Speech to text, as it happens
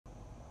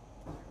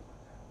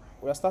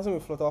we are starting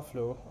with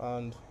flutterflow,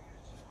 and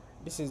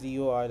this is the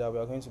UI that we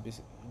are going to be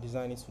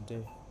designing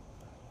today.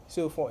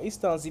 So for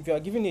instance, if you are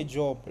given a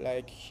job,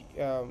 like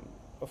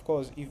of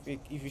course, if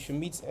you should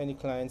meet any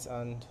clients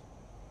and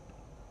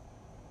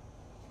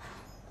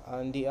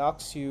they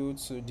ask you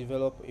to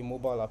develop a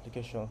mobile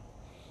application.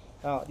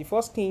 Now, the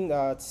first thing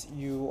that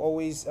you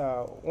always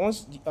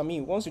once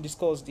you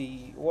discuss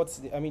the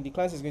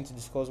client is going to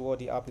discuss what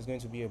the app is going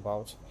to be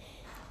about.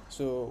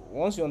 So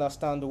once you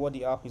understand what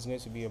the app is going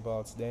to be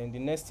about, then the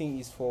next thing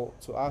is for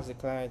to ask the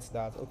client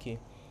that, okay,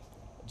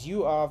 do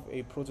you have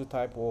a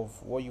prototype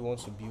of what you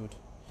want to build?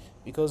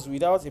 Because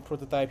without a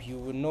prototype, you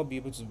will not be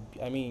able to.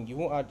 You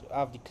won't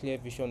have the clear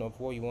vision of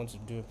what you want to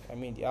do.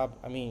 The app.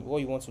 What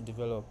you want to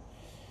develop.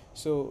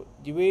 So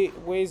the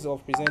ways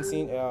of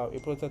presenting a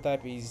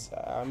prototype is,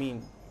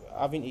 having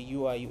a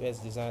UI UX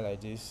design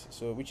like this.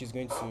 So which is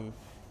going to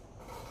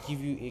give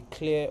you a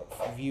clear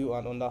view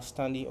and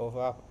understanding of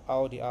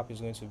how the app is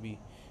going to be.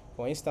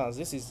 For instance,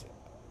 this is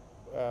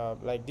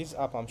like this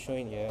app I'm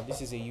showing here.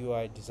 This is a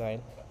UI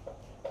design.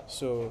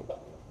 So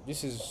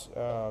this is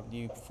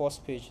the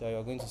first page that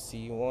you're going to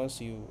see once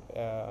you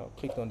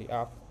click on the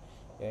app,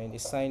 and the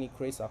sign in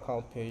create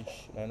account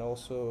page. And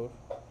also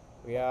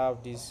we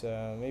have this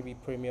maybe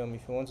premium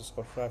if you want to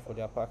subscribe for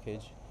their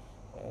package.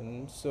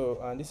 And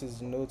this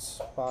is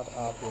notes part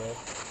app here.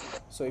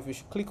 So if you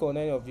should click on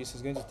any of this,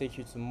 it's going to take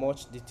you to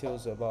much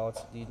details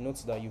about the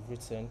notes that you've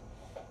written.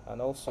 And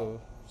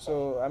also,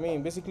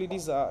 basically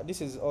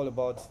this is all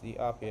about the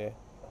app here.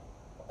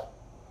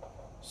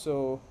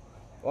 So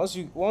once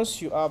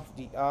you have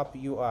the app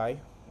UI,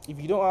 if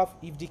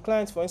the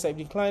client, for instance, if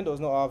the client does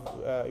not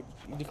have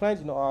if the client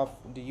did not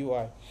have the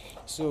UI,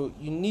 so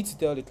you need to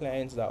tell the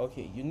client that,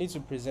 okay, you need to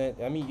present,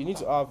 you need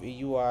to have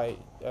a UI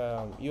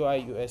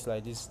UX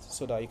like this,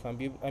 so that you can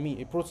be,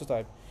 a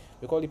prototype,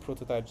 we call it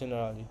prototype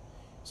generally,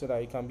 so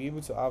that you can be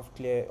able to have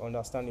clear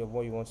understanding of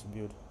what you want to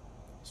build.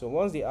 So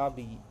once they have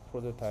the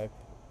prototype,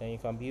 then you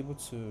can be able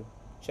to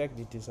check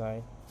the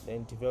design,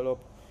 then develop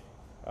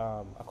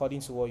according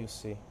to what you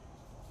say.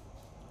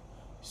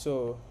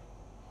 So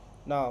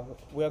now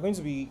we are going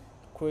to be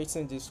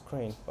creating this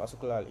screen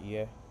particularly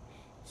here.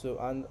 So,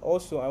 and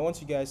also I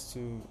want you guys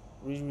to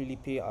really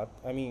pay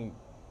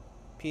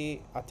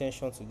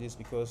attention to this,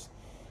 because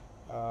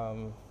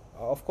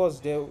of course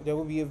there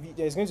will be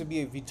there's going to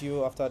be a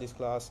video after this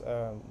class.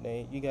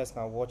 Then you guys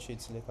can watch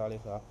it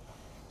later.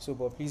 So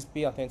but please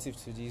be attentive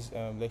to this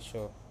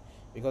lecture,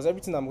 because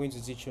everything I'm going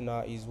to teach you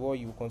now is what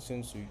you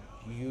continue to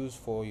use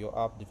for your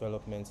app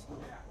development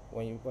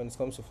when it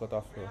comes to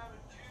flutterflow.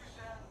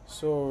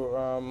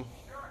 So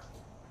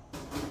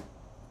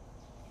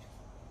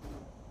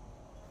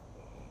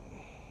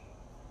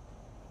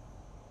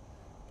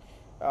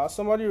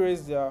somebody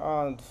raised their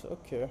hand.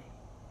 Okay.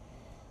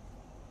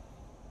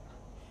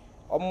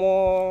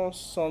 Omo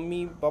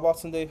Somi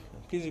Babatunde,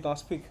 please, you can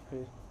speak,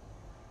 please.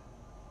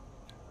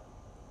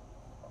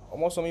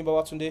 Omo Somi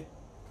Babatunde.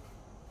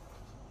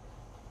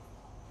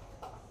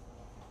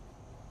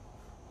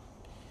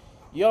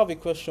 You have a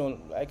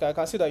question. Like, I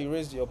can see that you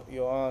raised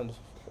your hand.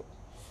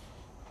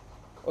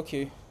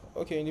 Okay.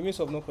 Okay, in the midst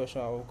of no question,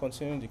 I will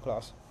continue the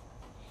class.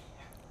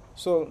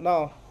 So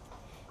now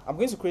I'm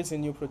going to create a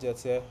new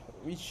project here,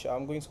 which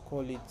I'm going to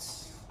call it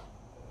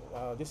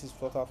this is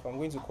Flutter. I'm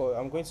going to call it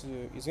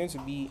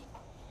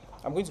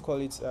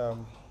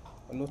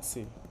note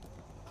sale.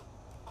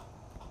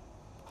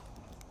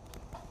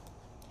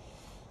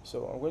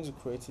 So I'm going to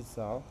create it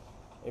now,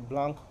 a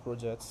blank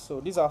project.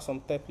 So these are some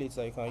templates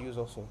that you can use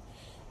also.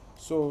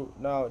 So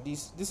now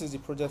this is the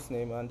project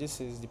name, and this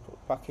is the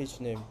package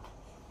name.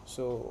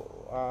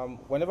 So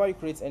whenever you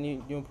create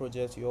any new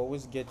project, you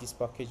always get this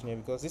package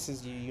name, because this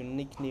is the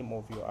unique name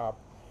of your app.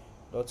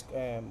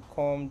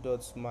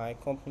 .com.my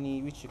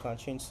company, which you can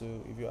change to,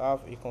 if you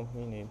have a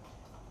company name,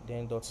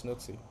 then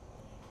 .note.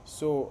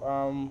 So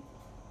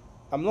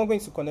I'm not going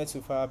to connect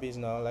to Firebase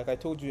now. Like I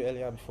told you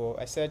earlier before,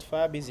 I said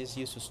Firebase is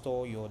used to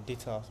store your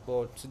data,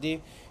 but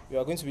today we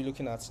are going to be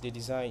looking at the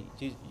design,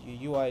 the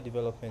UI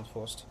development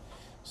first.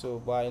 So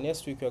by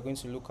next week we are going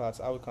to look at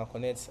how we can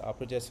connect our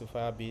projects to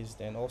Firebase,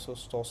 then also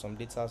store some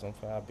data on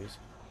Firebase.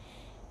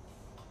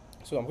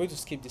 So I'm going to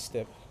skip this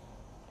step.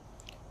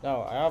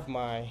 Now I have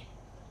my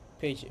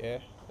page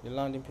here, the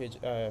landing page,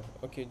 the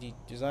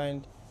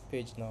design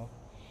page now.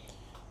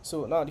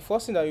 So now the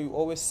first thing that you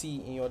always see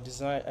in your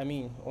design,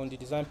 on the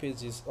design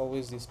page, is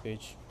always this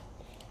page.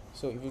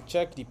 So if you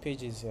check the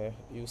pages here,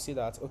 you'll see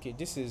that, okay,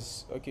 this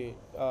is okay.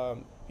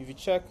 If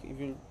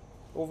you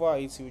over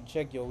it, you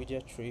check your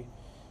widget tree,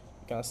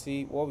 you can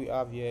see what we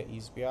have here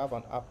is we have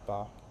an app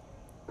bar,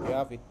 we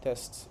have a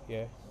text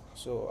here.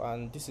 So,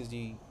 and this is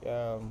the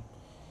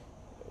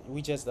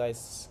widgets that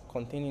is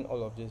containing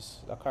all of this,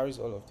 that carries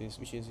all of this,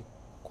 which is a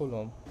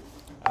column.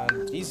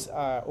 And this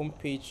home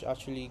page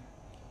actually,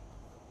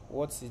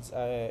 what's it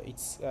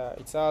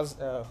has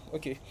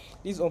okay,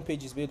 this home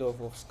page is made of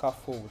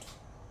scaffold.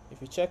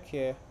 If you check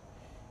here,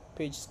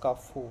 page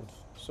scaffold,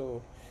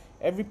 so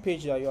every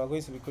page that you are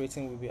going to be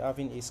creating will be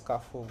having a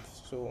scaffold.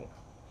 So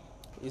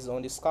it's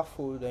on the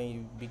scaffold, then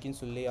you begin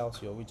to lay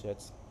out your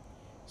widgets.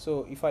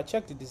 So if I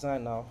check the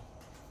design now,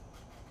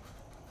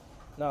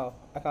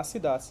 I can see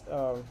that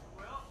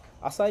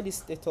aside this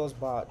status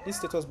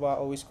bar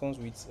always comes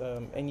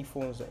with any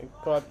phones.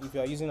 Probably if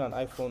you are using an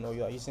iPhone or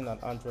you are using an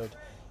Android,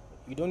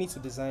 you don't need to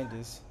design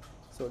this.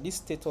 So this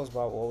status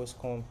bar will always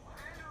come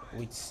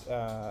with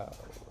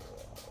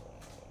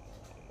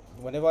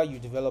whenever you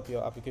develop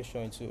your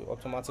application, it will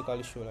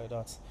automatically show like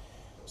that.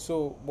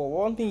 So, but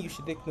one thing you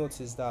should take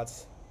note is that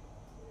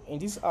in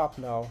this app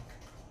now,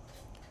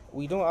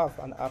 we don't have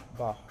an app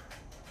bar,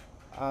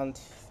 and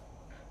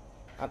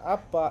an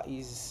app bar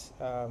is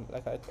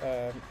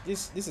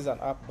this is an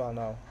app bar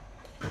now.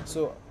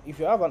 So if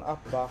you have an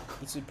app bar,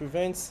 it will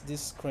prevent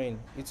this screen.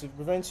 It will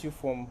prevent you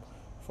from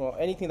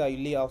anything that you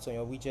lay out on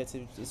your widget.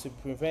 It will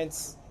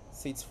prevent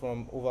it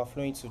from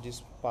overflowing to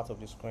this part of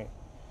the screen.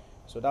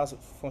 So that's a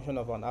function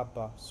of an app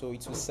bar. So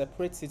it will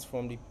separate it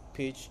from the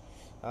page,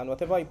 and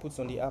whatever you put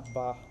on the app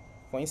bar.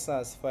 For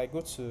instance, if I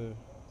go to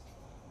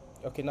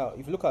now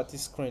if you look at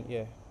this screen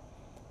here,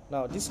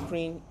 now this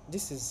screen,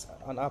 this is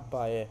an app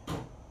bar here.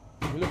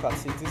 If you look at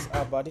it, this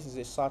app bar, this is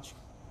a search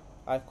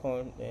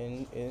icon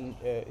and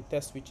a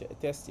test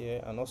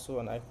here, and also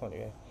an icon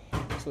here.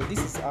 So this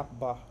is app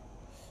bar.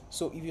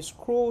 So if you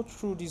scroll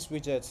through this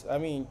widget,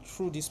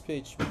 through this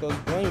page, because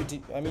when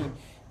you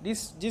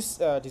this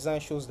design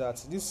shows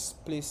that this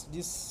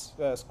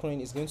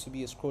screen is going to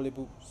be a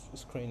scrollable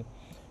screen.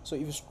 So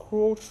if you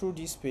scroll through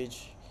this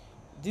page,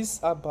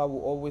 this app bar will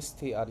always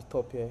stay at the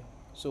top here.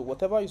 So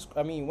whatever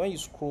when you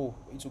scroll,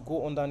 it will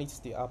go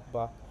underneath the app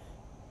bar.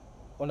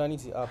 So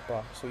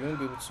you won't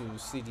be able to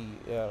see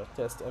the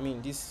test.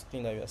 This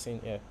thing that you are seeing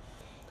here.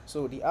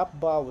 So the app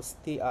bar will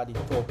stay at the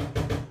top.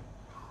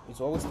 It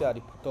will always stay at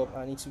the top,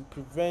 and it will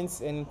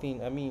prevent anything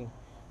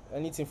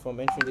from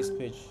entering this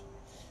page.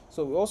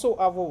 So we also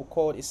have what we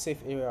call a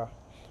safe area.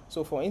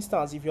 So for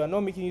instance, if you are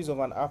not making use of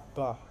an app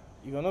bar,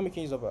 if you are not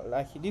making use of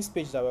like this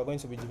page that we are going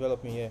to be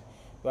developing here,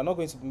 we are not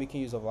going to be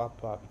making use of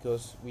app bar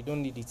because we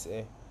don't need it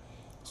here.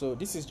 So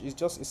this is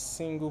just a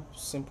simple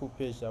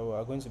page that we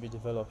are going to be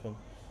developing.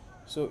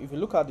 So if you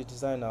look at the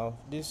design now,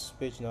 this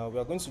page now, we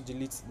are going to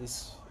delete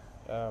this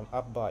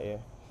app bar here.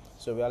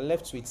 So we are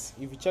left with,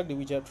 if you check the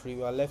widget tree,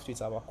 we are left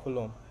with our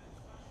column.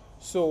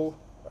 So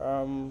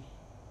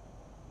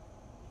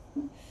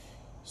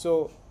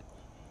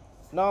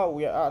now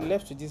we are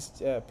left with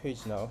this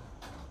page now.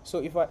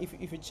 So if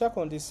you check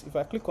on this, if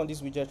I click on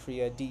this widget tree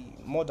here, the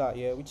mother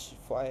here, which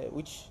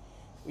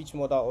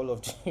mother all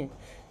of them,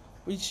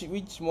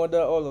 which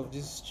mother all of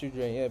these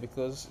children here,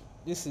 because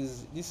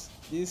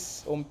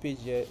this home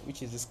page here,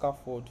 which is the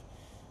scaffold,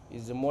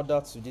 is the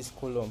mother to this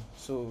column.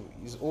 So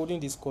it's holding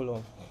this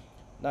column.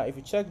 Now if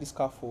you check the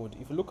scaffold,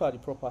 if you look at the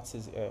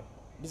properties here,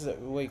 this is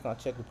where you can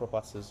check the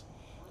properties.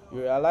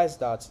 You realize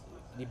that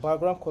the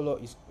background color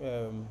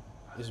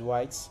is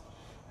white,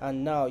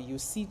 and now you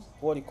see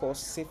what it calls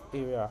safe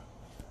area.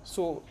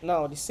 So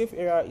now the safe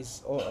area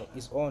is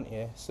on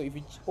here. So if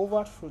you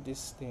over through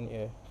this thing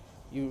here,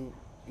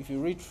 if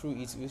you read through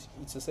it,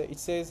 it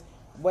says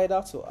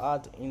whether to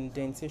add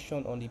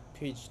indentation on the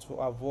page to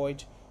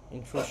avoid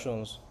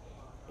intrusion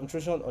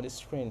on the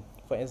screen.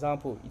 For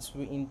example, it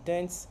will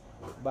indent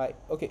by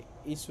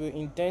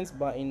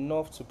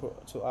enough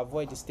to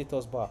avoid the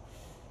status bar.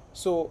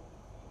 So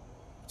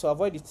to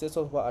avoid the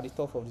status bar at the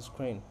top of the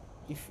screen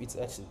if it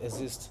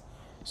exists.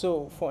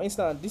 So for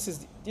instance, this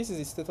is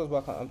the status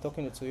bar I'm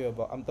talking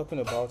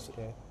about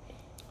here.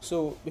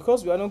 So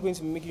because we are not going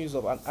to be making use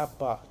of an app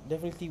bar,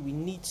 definitely we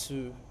need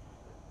to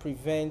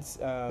prevent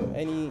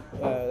any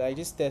like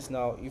this test.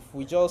 Now if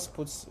we just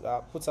put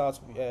out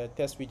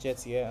test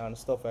widgets here and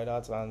stuff like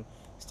that and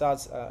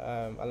start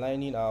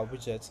aligning our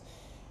widgets,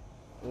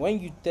 when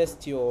you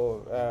test your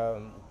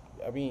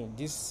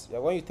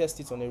when you test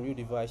it on a real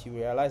device, you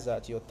realize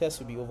that your test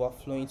will be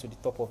overflowing to the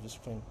top of the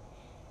screen,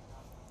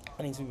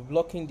 and it will be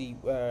blocking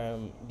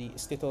the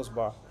status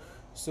bar.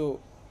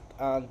 So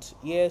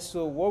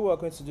so what we are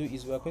going to do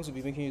is we are going to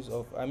be making use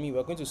of we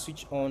are going to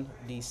switch on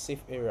the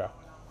safe area.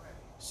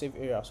 So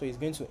it's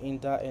going to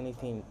hinder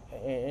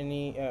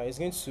it's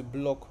going to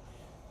block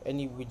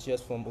any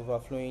widgets from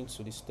overflowing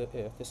to the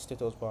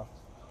status bar.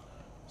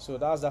 So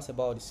that's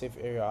about the safe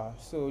area.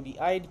 So the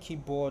hide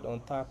keyboard on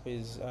top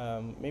is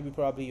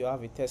probably you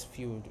have a test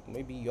field,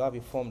 maybe you have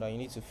a form that you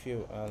need to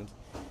fill, and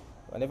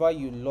whenever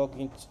you log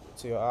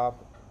into your app,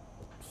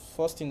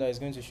 first thing that is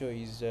going to show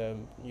is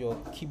your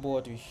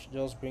keyboard, which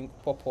just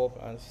pop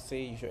up and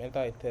say you should enter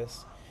a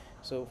test.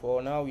 So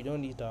for now we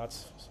don't need that.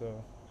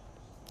 So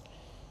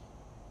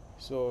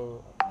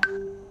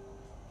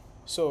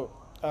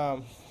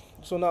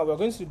now we're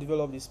going to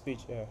develop this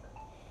page here.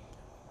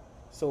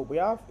 So we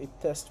have a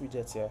test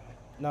widget here.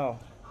 Now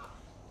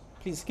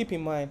please keep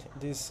in mind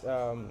these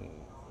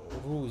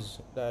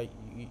rules that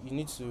you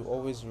need to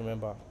always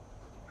remember.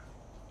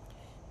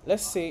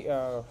 Let's say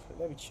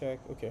let me check.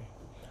 Okay,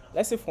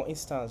 let's say for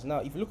instance, now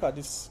if you look at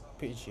this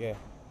page here,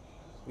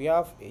 we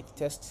have a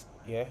test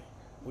here,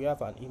 we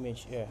have an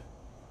image here,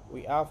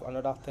 we have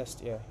another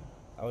test here,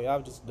 and we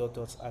have this dot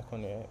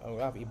icon here, and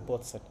we have a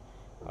button,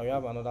 and we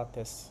have another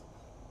test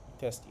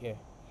here.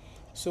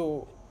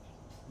 So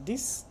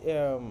this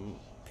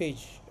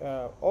page,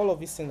 all of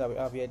these things that we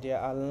have here, they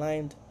are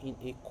aligned in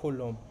a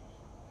column.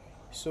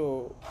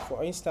 So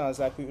for instance,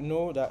 like we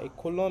know that a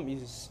column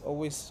is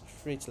always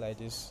straight like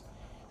this,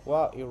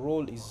 while a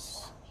row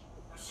is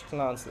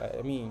slant, like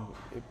a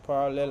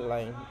parallel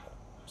line,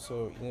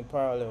 so in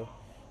parallel.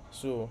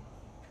 So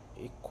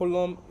a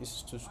column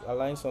is to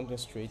align something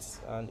straight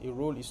and a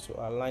row is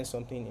to align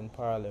something in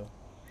parallel.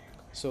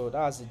 So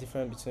that's the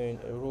difference between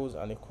a row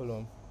and a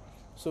column.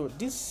 So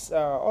this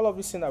all of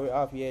these things that we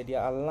have here, they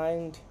are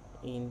aligned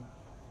in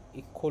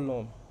a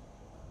column.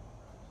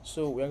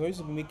 So we are going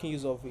to be making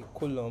use of a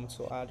column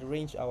to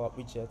arrange our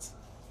widgets.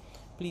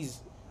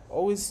 Please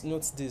always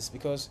note this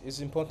because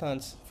it's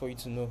important for you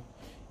to know,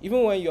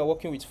 even when you are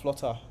working with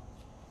Flutter.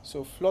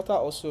 So Flutter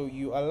also,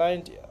 you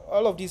aligned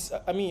all of these,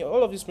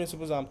 all of these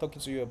principles I'm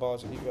talking to you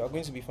about, you are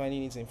going to be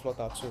finding it in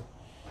Flutter too,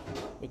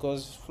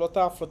 because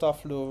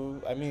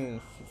flutterflow,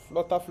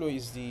 flutterflow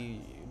is the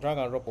drag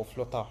and drop of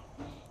Flutter.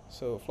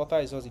 So Flutter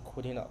is just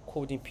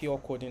the pure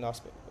coding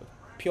aspect,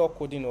 pure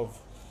coding of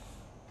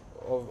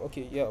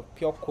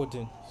pure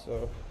coding.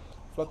 So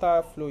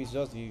flutterflow is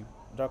just the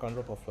drag and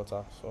drop of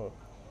Flutter.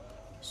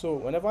 So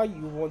whenever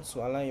you want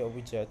to align your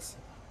widgets,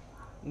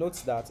 note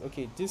that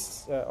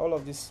this all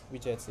of these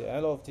widgets,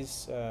 all of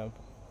these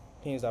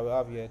things that we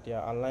have here, they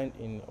are aligned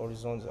in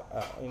horizontal,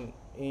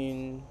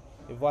 in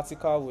a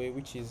vertical way,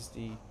 which is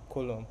the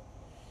column.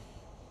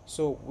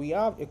 So we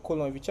have a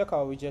column. If you check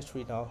our widget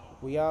tree now,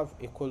 we have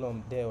a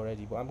column there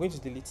already, but I'm going to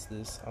delete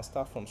this and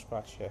start from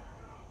scratch here.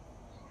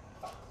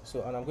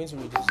 So, and I'm going to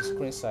reduce the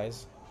screen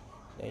size,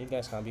 then you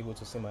guys can be able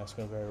to see my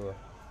screen very well.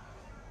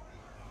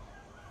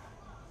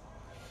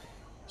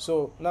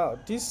 So now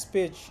this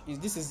page is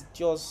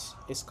just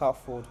a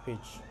scaffold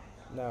page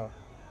now.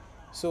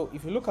 So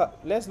if you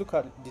let's look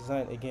at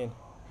design again.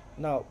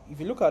 Now if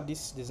you look at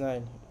this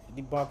design,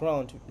 the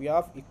background, we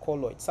have a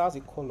color. It has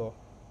a color.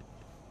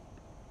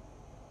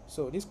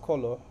 So this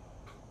color,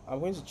 I'm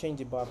going to change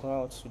the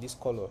background to this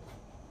color.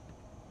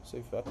 So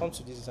if I come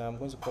to this design, I'm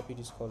going to copy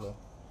this color.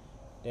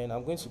 Then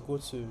I'm going to go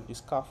to the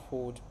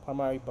scaffold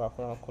primary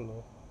background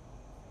color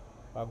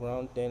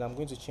then I'm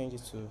going to change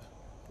it to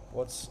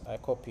what I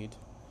copied.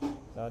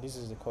 Now this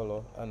is the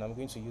color and I'm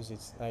going to use it.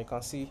 Now you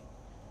can see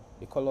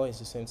the color is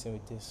the same thing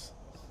with this.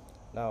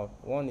 Now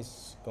one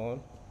is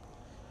gone.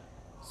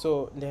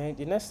 So then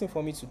the next thing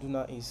for me to do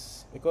now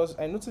is, because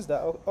I noticed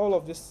that all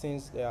of these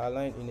things, they are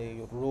aligned in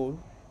a row.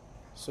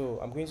 So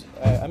I'm going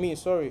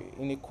to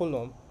in a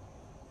column,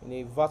 in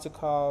a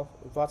vertical,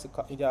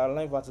 they are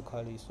aligned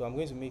vertically. So I'm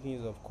going to make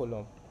use of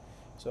column.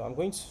 So I'm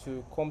going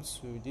to come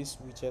to this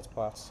widget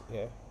part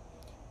here.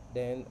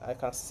 Then I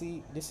can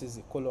see this is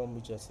the column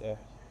widget here.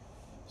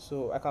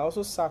 So I can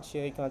also search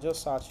here. You can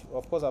just search.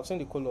 Of course, I've seen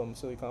the column,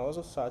 so you can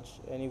also search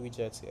any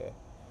widget here.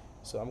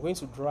 So I'm going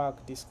to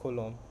drag this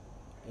column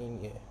in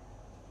here.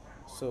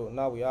 So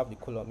now we have the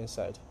column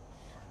inside.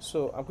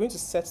 So I'm going to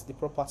set the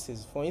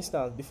properties. For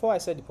instance, before I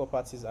set the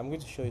properties, I'm going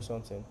to show you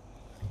something.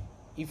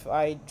 If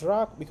I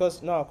drag, because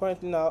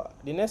currently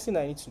the next thing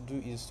I need to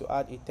do is to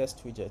add a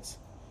test widget.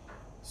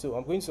 So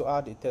I'm going to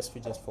add a test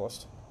widget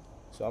first.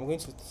 So I'm going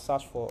to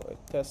search for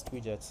a test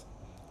widget.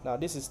 Now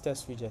this is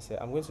test widget here.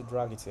 I'm going to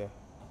drag it here.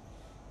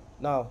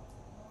 Now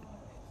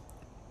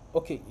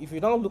if you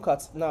now look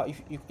at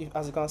if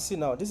as you can see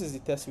now, this is the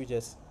test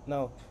widget.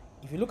 Now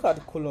if you look at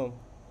the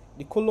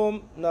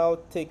column now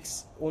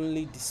takes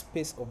only the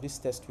space of this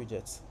test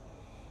widget.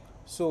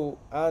 So,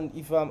 and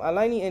if I'm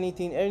aligning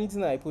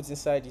anything I put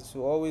inside, it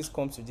will always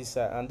come to this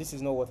side, and this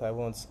is not what I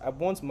want. I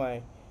want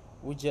my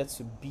widget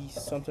to be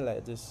something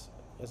like this,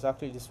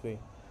 exactly this way.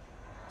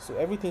 So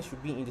everything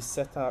should be in the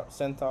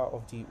center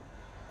of the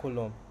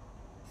column.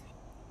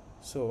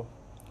 So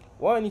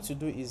what I need to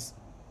do is,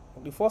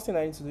 the first thing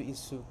I need to do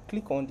is to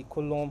click on the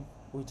column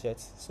widget.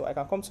 So I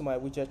can come to my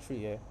widget tree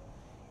here.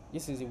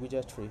 This is the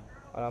widget tree,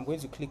 and I'm going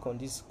to click on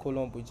this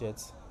column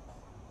widget.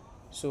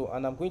 So,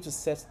 and I'm going to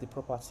set the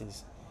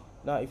properties.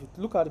 Now if you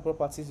look at the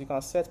properties, you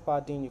can set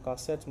padding, you can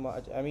set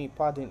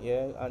padding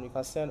here, and you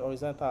can set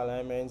horizontal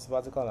alignments,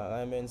 vertical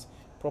alignments,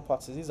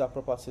 properties. These are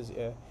properties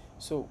here.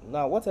 So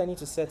now what I need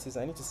to set is,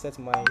 I need to set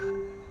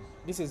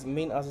this is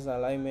main axis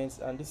alignments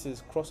and this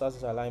is cross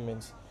axis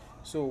alignments.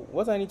 So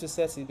what I need to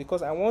set is,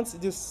 because I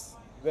want this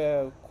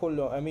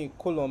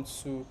column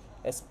to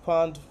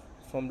expand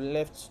from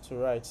left to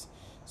right,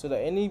 so that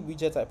any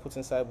widget I put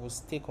inside will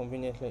stay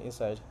conveniently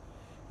inside.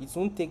 It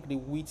won't take the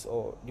width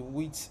of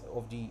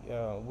the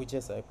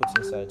widgets I put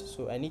inside.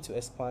 So I need to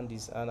expand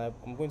this, and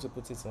I'm going to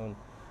put it on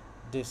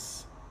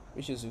this,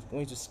 which is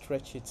going to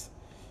stretch it.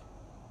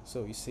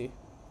 So you see,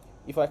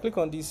 if I click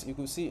on this, you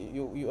can see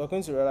you are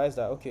going to realize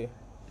that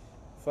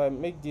if I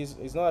make this,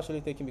 it's not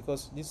actually taking,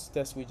 because this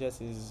test widget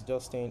is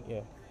just staying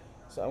here.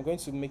 So I'm going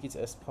to make it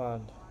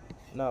expand.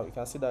 Now you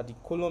can see that the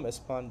column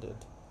expanded.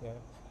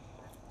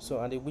 So,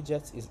 and the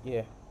widget is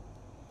here.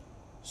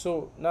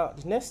 So now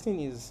the next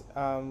thing is,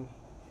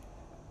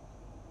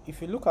 if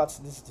you look at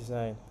this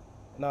design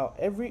now,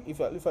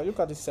 if I look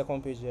at this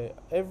second page here,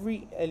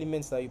 every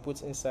element that you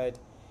put inside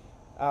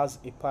has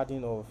a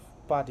padding.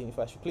 If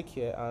I should click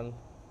here and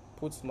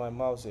put my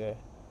mouse here,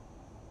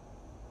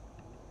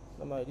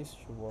 normally this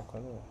should work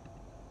anyway.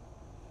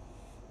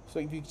 So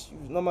if you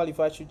normally, if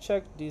I should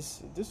check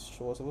this, this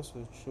was supposed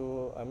to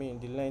show, I mean,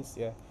 the length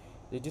here,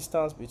 the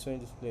distance between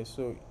this place.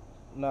 So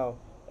now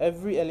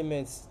every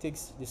element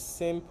takes the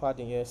same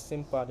padding here,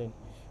 same padding.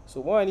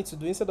 So what I need to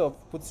do, instead of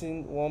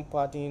putting one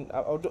padding,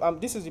 I'll do,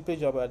 this is the page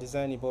we are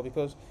designing, but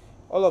because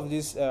all of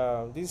this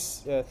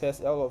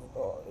test, all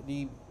of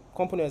the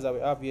components that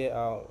we have here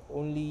are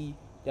only,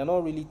 they are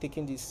not really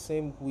taking the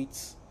same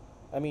width.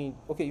 I mean,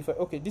 okay, if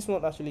okay, this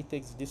one actually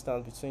takes the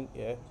distance between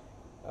here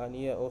and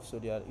here, also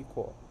they are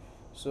equal.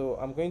 So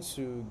I'm going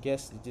to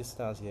guess the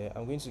distance here.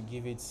 I'm going to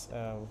give it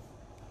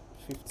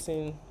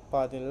 15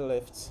 padding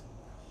left,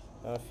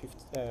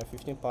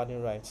 15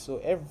 padding right. So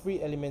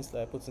every element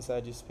that I put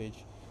inside this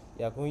page,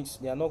 they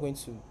are not going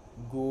to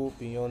go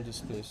beyond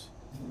this place.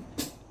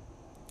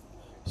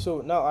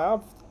 So now I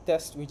have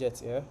test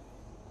widget here.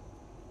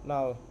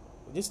 Now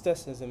this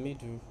test is the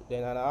middle,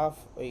 then I have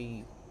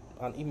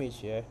an image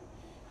here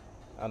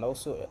and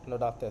also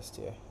another test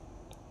here.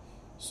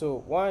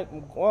 So what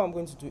I'm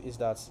going to do is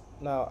that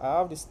now I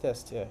have this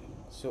test here,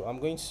 so I'm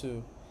going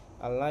to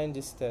align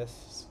this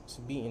test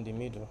to be in the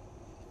middle.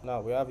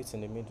 Now we have it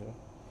in the middle.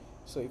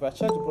 So if I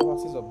check the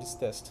properties of this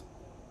test,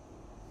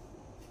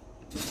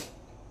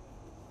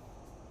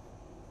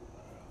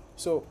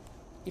 so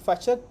if I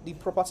check the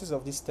properties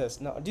of this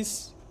test, now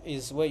this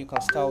is where you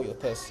can style your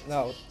test.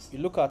 Now you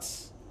look at,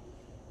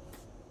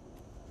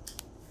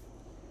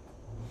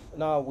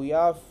 now we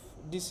have,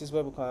 this is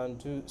where we can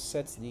do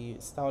set the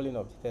styling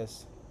of the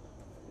test.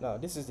 Now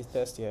this is the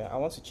test here. I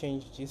want to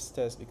change this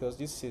test because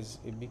this is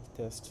a big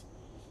test,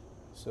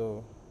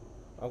 so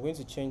I'm going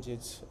to change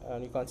it,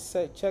 and you can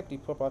check the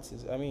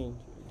properties, I mean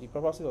the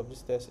properties of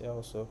this test here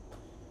also.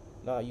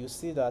 Now you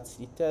see that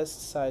the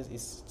test size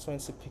is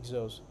 20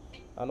 pixels,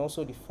 and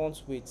also the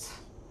font weight,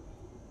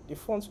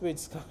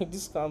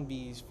 this can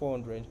be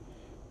 400,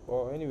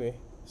 or anyway,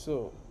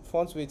 so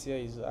font weight here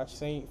is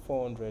actually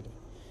 400.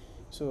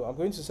 So I'm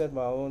going to set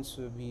my own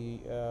to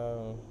be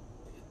a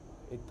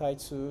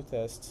title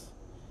test,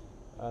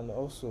 and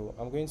also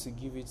I'm going to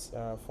give it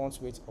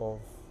font weight of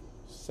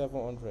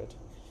 700.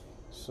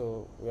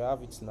 So we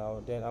have it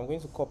now. Then I'm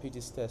going to copy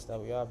this test that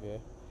we have here.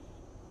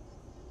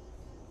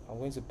 I'm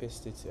going to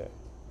paste it here.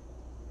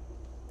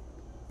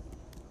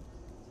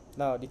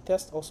 Now the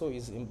test also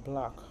is in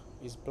black,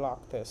 is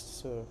black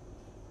test, so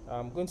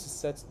I'm going to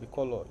set the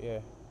color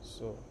here,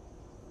 so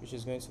which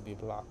is going to be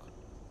black.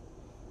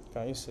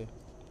 Can you see?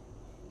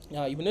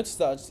 Now you will notice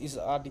that it's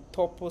at the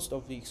topmost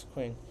of the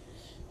screen.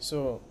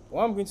 So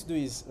what I'm going to do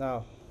is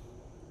now,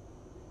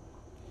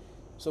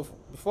 so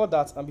before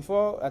that and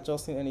before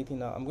adjusting anything,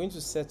 now I'm going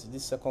to set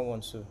this second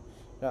one too.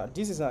 Now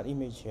this is an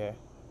image here.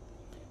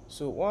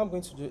 So what I'm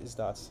going to do is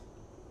that,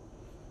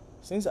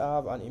 since I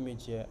have an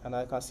image here and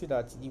I can see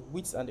that the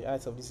width and the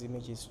height of this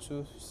image is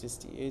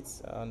 268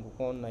 and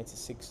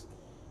 196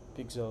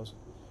 pixels.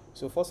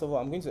 So first of all,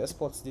 I'm going to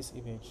export this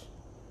image.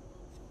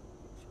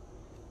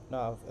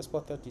 Now I've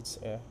exported it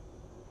here.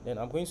 Then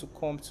I'm going to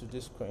come to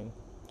this screen.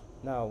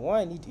 Now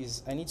what I need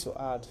is,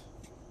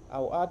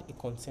 I'll add a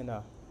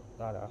container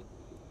rather.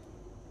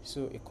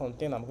 So a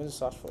container, I'm going to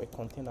search for a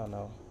container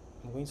now.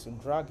 I'm going to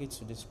drag it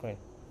to the screen.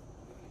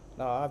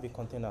 Now I have a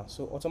container.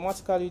 So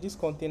automatically this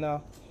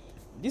container,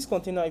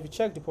 if you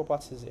check the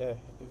properties here,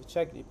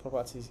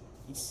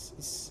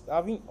 it's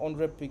having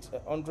 100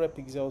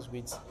 pixels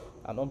width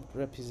and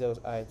 100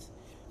 pixels height.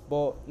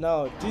 But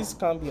now this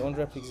can be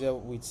 100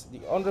 pixel width. The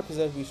 100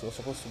 pixel width was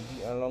supposed to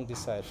be along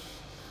this side,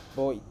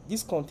 but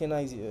this container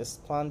is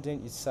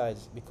expanding its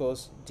size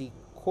because the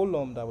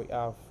column that we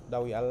have,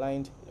 that we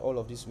aligned all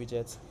of these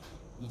widgets,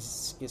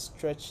 is a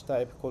stretch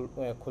type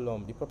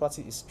column. The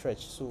property is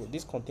stretch, so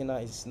this container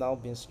is now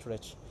being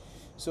stretched.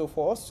 So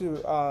for us to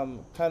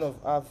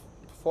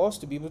for us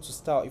to be able to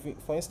style,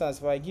 for instance,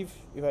 if I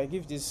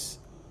give this,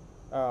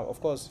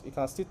 of course it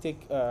can still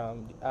take the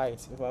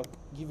height. If I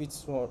give it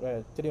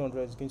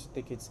 300, it's going to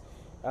take it,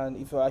 and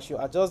if I should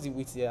adjust the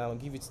width here and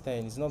give it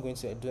 10, it's not going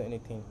to do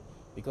anything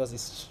because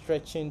it's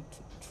stretching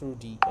through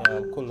the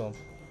column.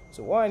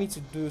 So what I need to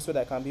do so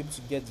that I can be able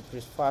to get the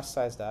preferred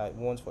size that I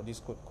want for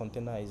this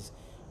container is,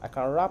 I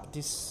can wrap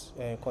this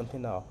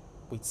container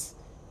with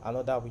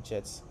another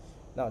widget.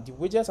 Now the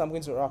widget I'm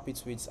going to wrap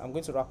it with,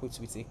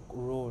 with a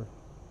role.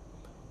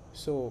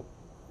 So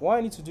what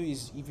I need to do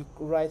is, if you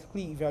right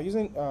click, if you are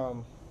using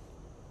no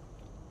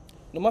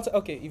matter,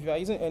 okay, if you are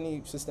using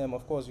any system,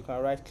 of course you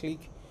can right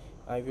click,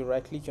 and if you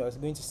right click, you're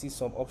going to see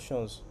some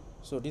options.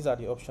 So these are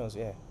the options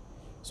here.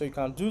 So you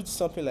can do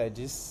something like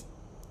this.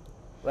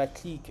 Right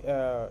click,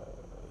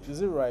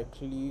 is it right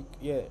click?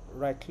 Yeah,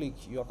 right click.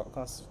 You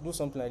can do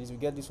something like this. You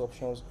get these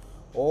options,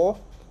 or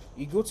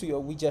you go to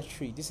your widget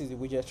tree. This is the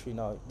widget tree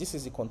now. This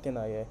is the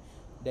container here.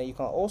 Then you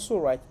can also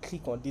right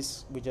click on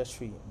this widget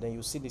tree. Then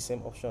you see the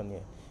same option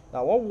here.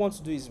 Now what we want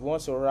to do is, we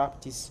want to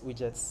wrap these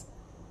widgets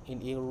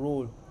in a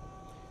row.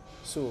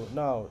 So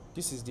now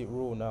this is the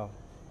row now.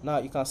 Now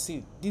you can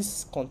see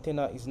this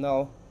container is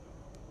now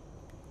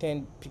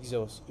 10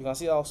 pixels. You can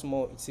see how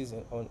small it is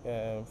on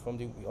from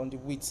the on the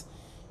width.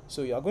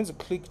 So you are going to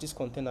click this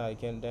container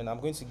again, then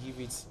I'm going to give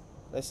it,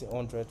 let's say,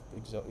 100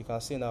 pixels. You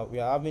can see now we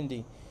are having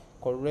the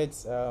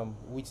correct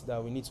width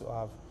that we need to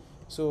have.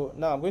 So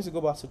now I'm going to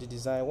go back to the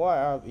design. What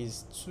I have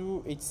is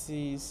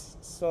 280,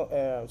 so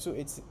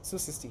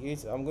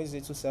 268. I'm going to say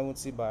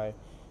 270 by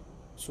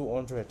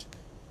 200.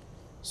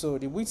 So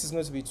the width is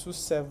going to be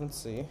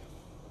 270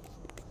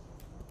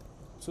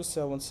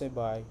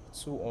 by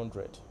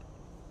 200.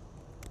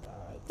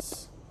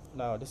 Right,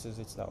 now this is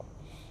it now.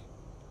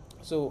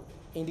 So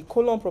in the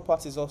column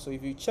properties also,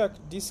 if you check,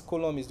 this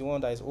column is the one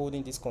that is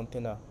holding this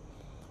container.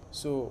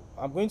 So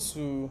I'm going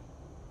to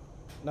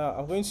now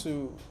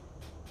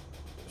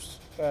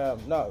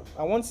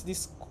I want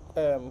this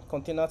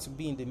container to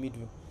be in the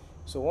middle.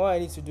 So what I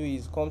need to do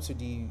is come to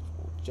the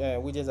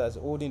widget that is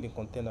holding the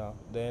container,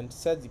 then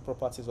set the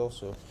properties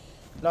also.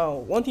 Now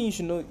one thing you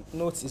should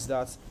note is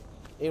that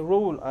a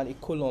row and a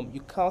column,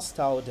 you can't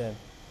style them.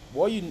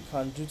 What you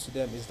can do to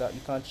them is that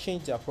you can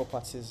change their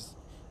properties,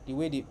 the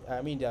way they,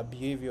 their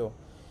behavior.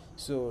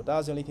 So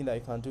that's the only thing that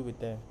you can do with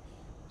them.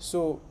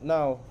 So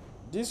now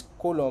this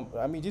column,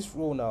 this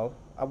row, now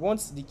I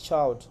want the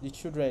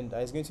children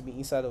that is going to be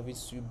inside of it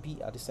to be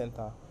at the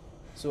center.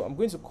 So I'm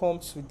going to come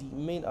to the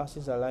main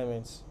axis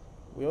alignments.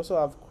 We also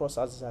have cross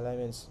axis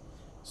alignments.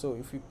 So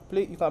if you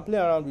can play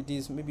around with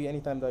this. Maybe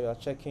anytime that you are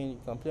checking, you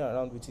can play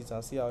around with it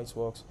and see how it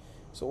works.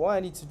 So what I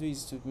need to do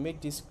is to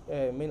make this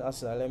main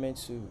axis alignment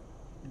to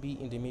be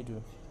in the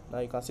middle. Now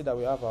you can see that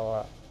we have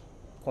our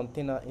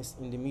container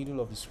in the middle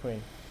of the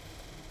screen.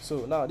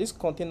 So now this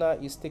container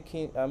is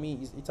taking,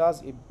 it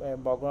has a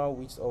background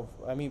width of,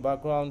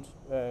 background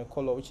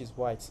color, which is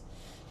white.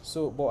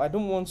 So but I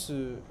don't want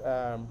it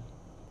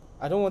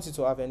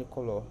to have any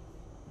color,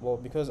 well,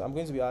 because I'm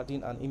going to be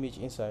adding an image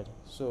inside.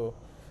 So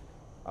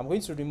I'm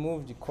going to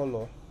remove the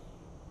color,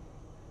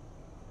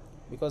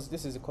 because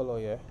this is the color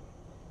here.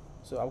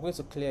 So I'm going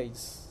to clear it.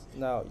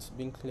 Now it's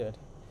been cleared.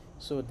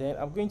 So then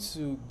I'm going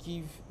to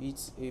give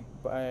it a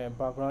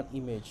background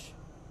image.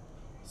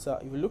 So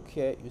if you look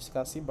here, you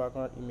can see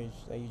background image,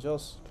 and you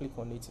just click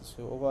on it.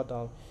 So over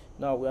down.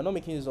 Now we are not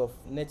making use of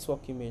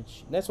network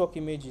image. Network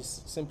image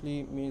is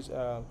simply means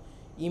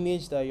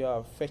image that you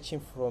are fetching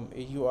from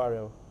a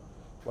URL.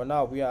 But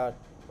now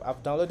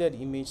I've downloaded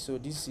the image, so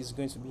this is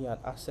going to be an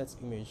asset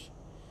image.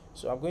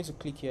 So I'm going to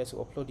click here to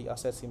upload the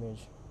asset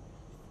image.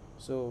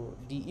 So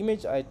the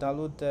image I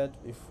downloaded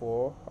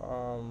before,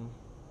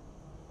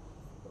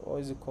 what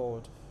is it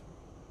called?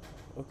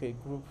 Okay,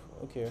 group.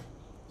 Okay,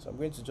 so I'm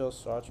going to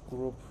just search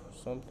group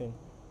something.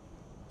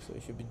 So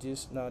it should be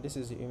this. Now this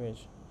is the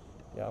image.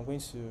 Yeah, I'm going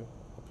to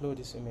upload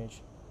this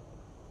image.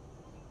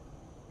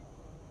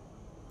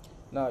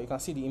 Now you can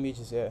see the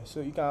images here.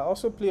 So you can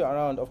also play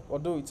around,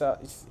 although it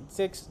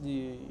takes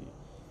the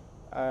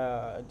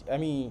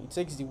it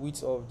takes the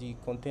width of the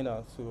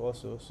container too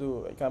also.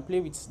 So you can play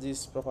with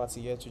this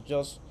property here to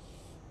just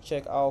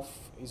check how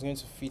it's going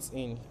to fit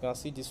in. You can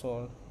see this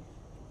one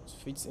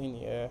fits in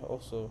here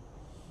also.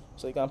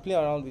 So you can play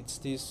around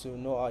with this to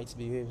know how it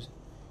behaves.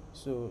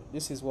 So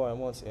this is what I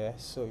want here.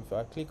 So if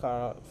I click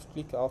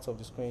out of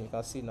the screen, you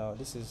can see now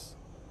this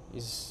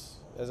is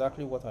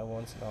exactly what I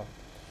want now.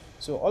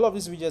 So all of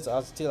these widgets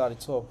are still at the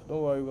top.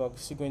 Don't worry, we're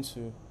still going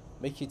to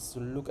make it to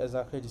look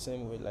exactly the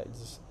same way like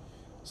this.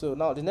 So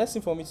now the next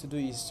thing for me to do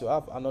is to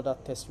have another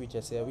test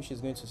widget here, which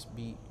is going to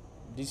be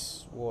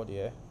this word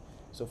here.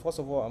 So first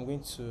of all, I'm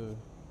going to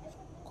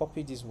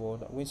copy this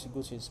word. I'm going to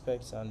go to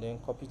specs and then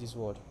copy this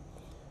word.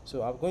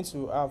 So I'm going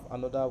to have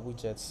another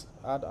widget,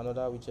 add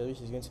another widget,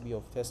 which is going to be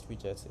of test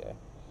widget here.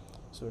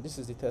 So this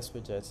is the test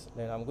widget.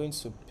 Then I'm going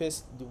to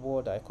paste the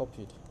word I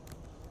copied.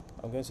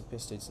 I'm going to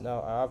paste it.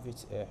 Now I have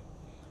it here.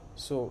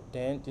 So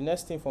then the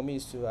next thing for me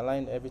is to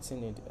align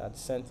everything at the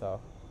center.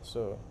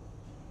 So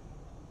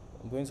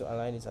I'm going to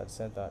align it at the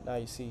center. Now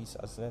you see it's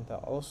at the center.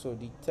 Also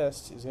the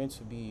text is going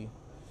to be,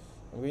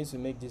 I'm going to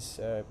make this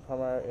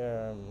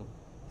primary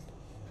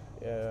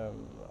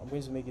I'm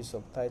going to make it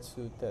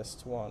subtitle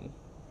test 1.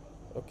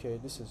 Okay,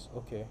 this is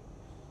okay.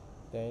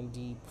 Then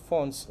the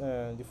fonts,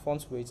 the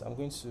font weight, I'm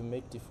going to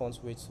make the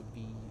font weight to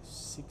be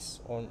 6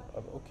 on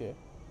okay.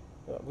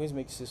 I'm going to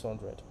make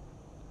 600.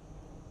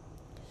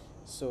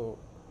 So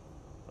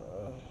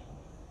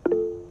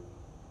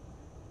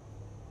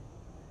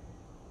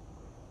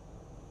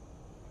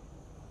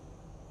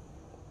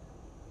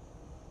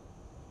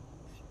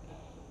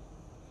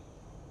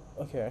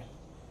okay,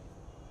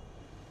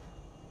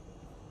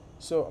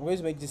 so I'm going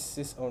to make this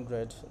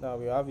 600. Now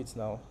we have it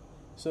now.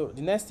 So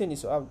the next thing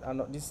is to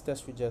have this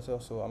test widget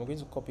also. I'm going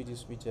to copy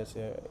this widget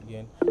here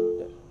again.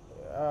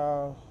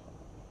 How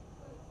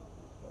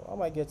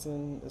am I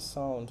getting the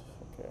sound?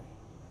 Okay.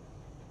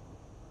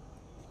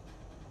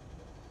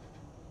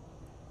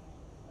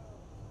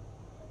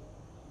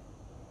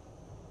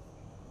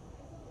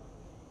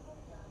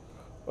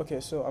 Okay,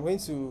 so I'm going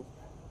to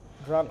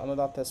drag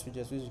another test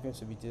widget, which is going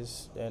to be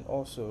this, then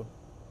also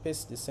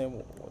paste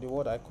the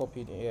word I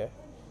copied in here.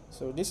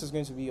 So this is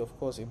going to be, of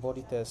course, a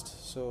body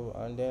test. So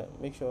and then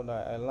make sure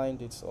that I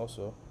aligned it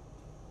also.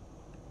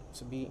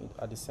 to be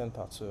at the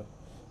center too.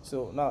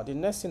 So now the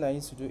next thing I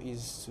need to do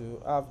is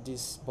to have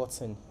this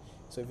button.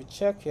 So if you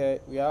check here,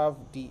 we have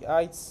the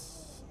height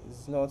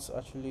is not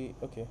actually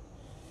okay.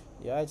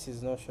 The height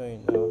is not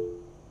showing now.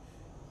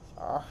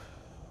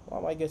 Why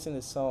am I getting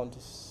the sound?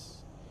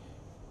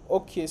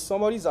 Okay,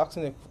 somebody's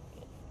asking a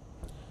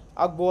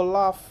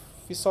Agbola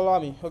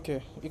Fisolami.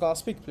 Okay, you can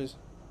speak, please.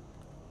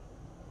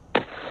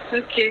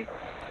 Okay.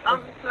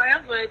 So I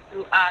just wanted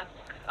to ask,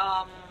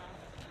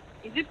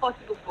 is it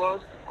possible for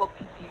us to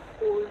copy the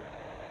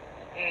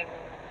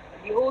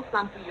whole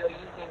sample you're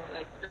using,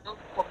 like just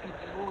copy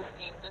the whole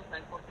thing, just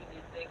like copy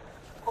the text,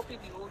 copy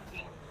the whole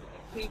thing to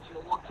the page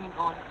you're working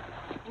on,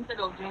 instead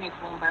of doing it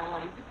one by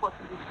one? Is it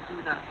possible to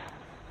do that?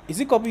 Is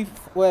it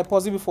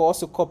possible for us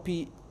to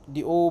copy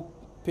the whole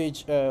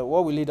page?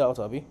 What we laid out,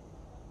 Abby?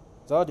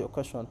 Is that your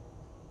question?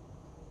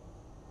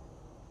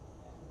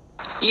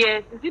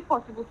 Yes. Is it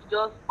possible to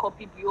just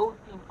copy the whole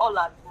thing all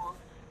at once,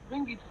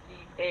 bring it to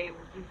the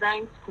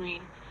design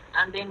screen,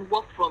 and then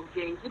work from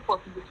there? Is it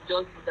possible to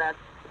just do that?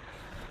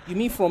 You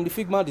mean from the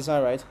Figma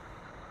design, right?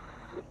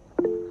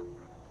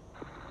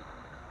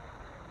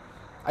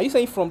 Are you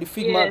saying from the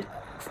Figma?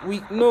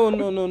 Yes. No.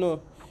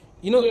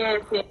 You know,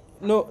 Yes. Yes.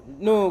 no,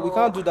 we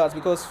can't do that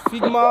because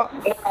Figma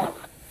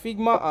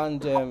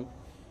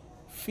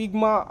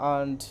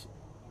and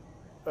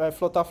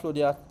flutterflow,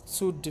 they are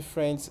two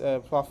different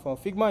platforms.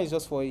 Figma is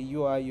just for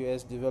UI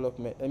UX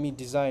development, I mean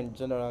design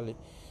generally,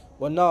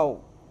 but now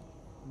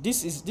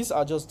these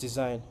are just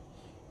design.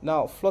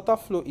 Now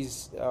flutterflow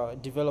is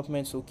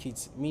development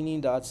toolkit,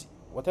 meaning that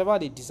whatever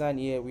they design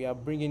here, we are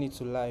bringing it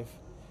to life.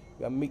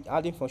 We are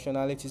adding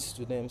functionalities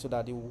to them so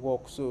that they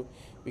work. So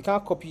we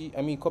can't copy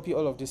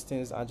all of these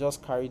things and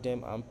just carry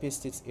them and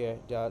paste it here.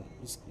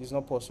 It's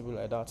not possible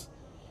like that.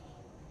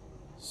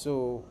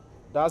 So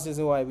that's the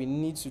reason why we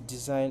need to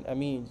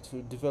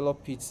to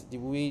develop it the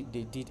way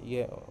they did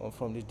here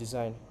from the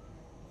design.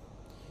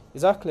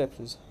 Is that clear,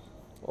 please?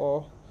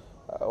 Or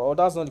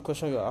that's not the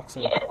question you're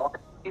asking?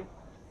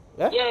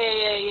 Yeah.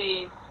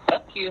 Yeah.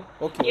 Thank you.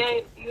 Okay. Yeah,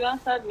 Okay. you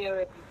answered me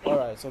already. All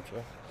right.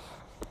 Okay.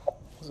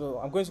 So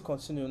I'm going to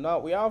continue now.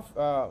 We have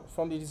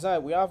from the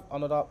design we have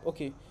another.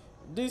 Okay,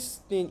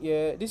 this thing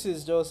here, this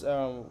is just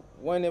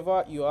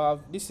whenever you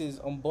have, this is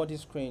on body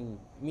screen,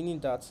 meaning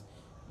that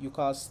you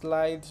can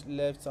slide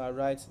left and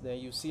right, then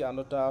you see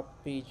another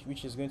page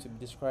which is going to be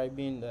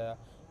describing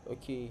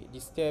okay, the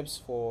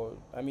steps for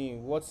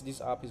what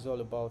this app is all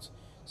about.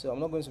 So I'm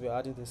not going to be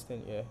adding this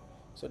thing here.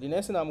 So the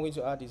next thing I'm going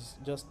to add is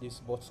just this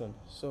button.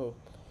 So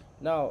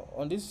now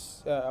on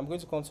this I'm going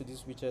to come to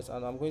this widget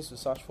and I'm going to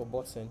search for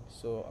button.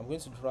 So I'm going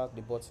to drag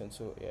the button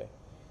to here.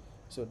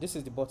 So this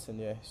is the button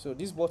here. So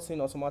this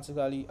button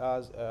automatically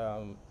has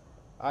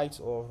height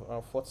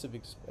of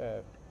 40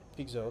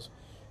 pixels.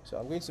 So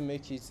I'm going to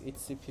make it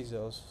 80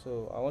 pixels.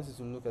 So I want it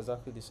to look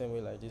exactly the same way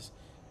like this.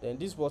 Then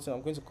this button,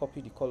 I'm going to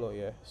copy the color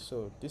here.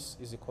 So this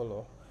is the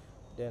color.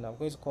 Then I'm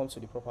going to come to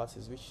the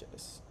properties, which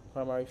is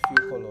primary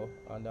fill color,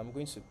 and I'm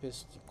going to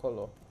paste the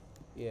color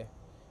here.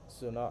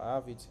 So now I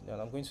have it,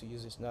 and I'm going to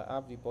use this. Now I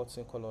have the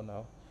button color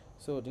now.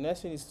 So the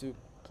next thing is to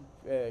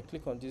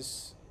click on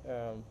this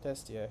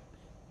text here,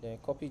 then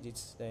copy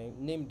it, then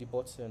name the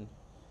button.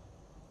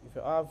 If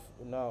you have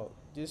now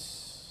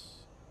this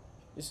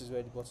is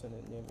where the button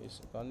name is.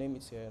 You can name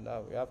it here.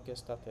 Now we have get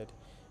started.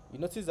 You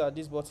notice that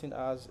this button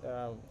has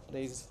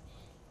there is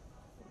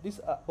this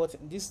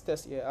button, this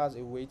text here has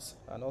a weight,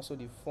 and also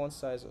the font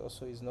size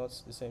also is not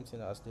the same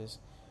thing as this.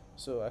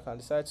 So I can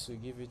decide to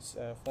give it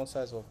font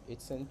size of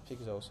 18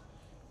 pixels.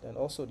 Then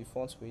also the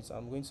font weight,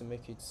 I'm going to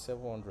make it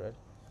 700.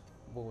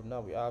 But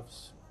now we have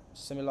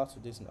similar to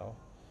this now.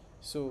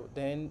 So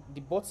then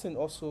the button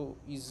also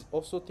is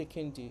also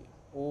taking the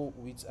whole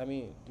width,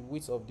 the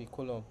width of the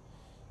column.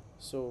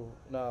 So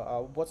now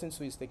our button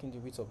 2 is taking the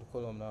width of the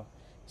column now.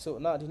 So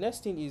now the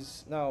next thing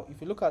is, now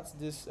if you look at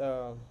this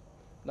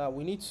now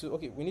we need to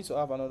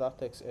have another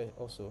text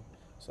also.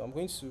 So I'm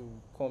going to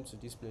come to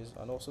this place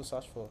and also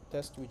search for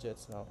test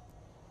widgets now.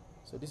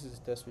 So this is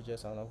the test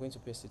widgets, and I'm going to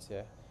paste it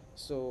here.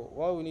 So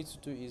what we need to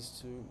do is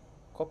to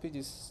copy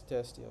this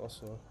text here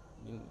also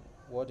in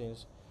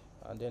wordings,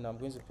 and then I'm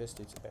going to paste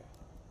it here.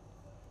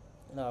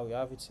 Now we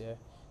have it here.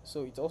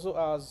 So it also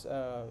has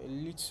a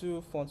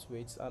little font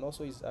weight, and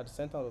also is at the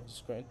center of the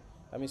screen.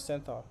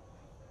 Center.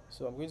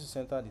 So I'm going to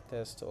center the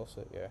text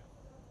also here.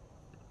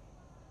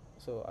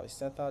 So I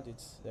centered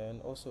it.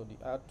 Then also the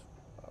add,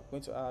 I'm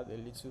going to add a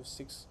little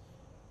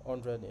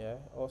 600 here.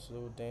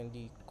 Also then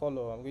the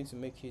color, I'm going to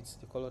make it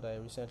the color that I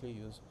recently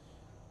used,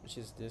 which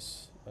is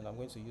this, and I'm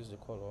going to use the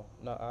color.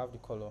 Now I have the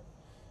color.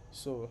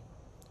 So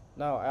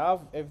now I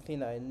have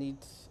everything I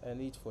need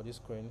for this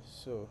screen.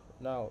 So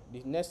now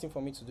the next thing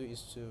for me to do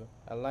is to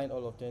align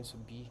all of them to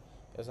be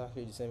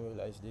exactly the same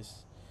way as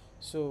this.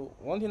 So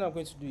one thing I'm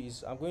going to do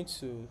is I'm going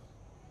to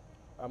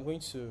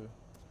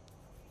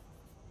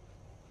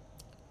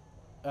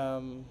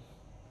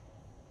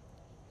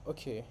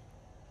okay,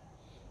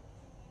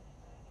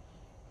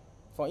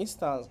 for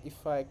instance,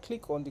 if I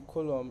click on the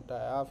column that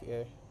I have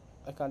here,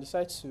 I can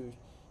decide to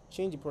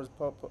change the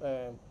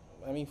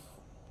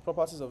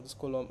properties of this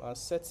column and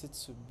set it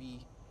to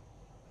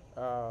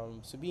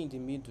be in the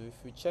middle.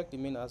 If we check the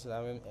main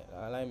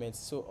alignment,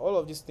 so all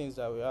of these things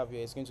that we have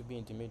here is going to be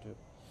in the middle.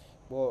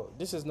 But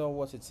this is not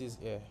what it is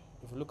here.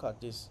 If you look at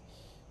this,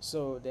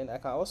 so then I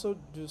can also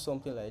do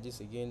something like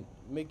this again,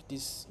 make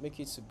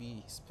it to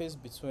be space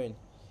between.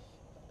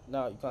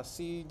 Now you can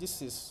see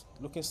this is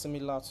looking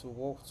similar to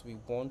what we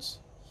want,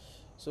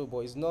 so but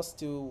it's not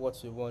still what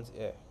we want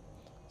here.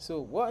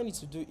 So what I need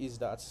to do is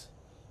that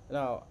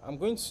now I'm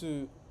going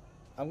to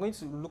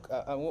look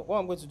at what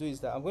I'm going to do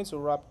is that I'm going to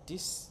wrap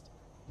this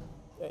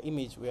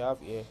image we have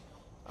here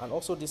and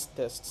also this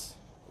text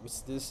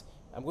with this.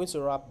 I'm going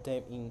to wrap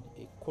them in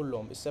a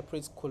column, a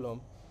separate column.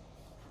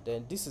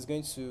 Then this is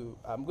going to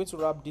I'm going to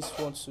wrap this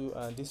one too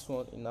and this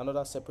one in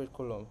another separate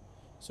column,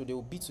 so they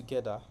will be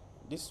together.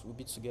 This will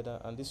be together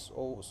and this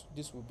will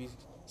be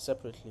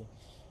separately.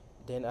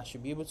 Then I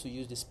should be able to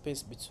use the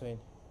space between.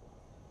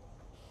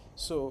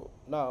 So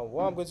now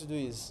what I'm going to do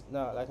is,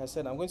 now like I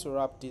said, I'm going to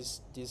wrap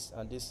this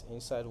and this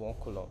inside one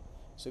column.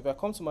 So if I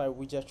come to my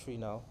widget tree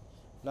now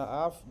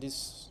I have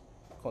this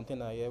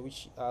container here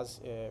which has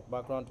a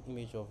background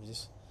image of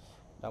this.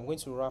 I'm going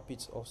to wrap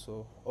it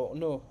also, oh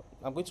no,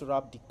 I'm going to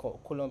wrap the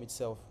column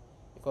itself,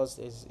 because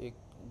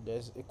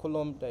there's a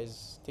column that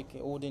is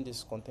holding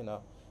this container.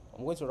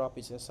 I'm going to wrap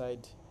it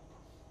inside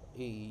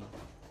a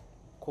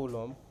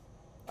column,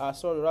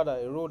 sorry, rather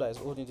a row that is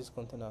holding this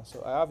container.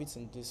 So I have it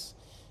in this.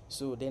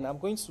 So then I'm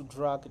going to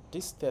drag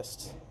this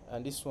text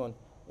and this one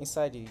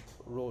inside the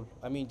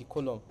the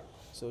column.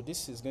 So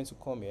this is going to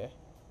come here.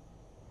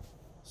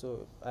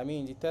 So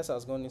the text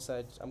has gone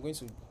inside. I'm going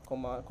to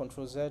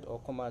Control Z or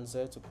Command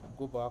Z to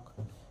go back.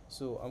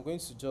 So I'm going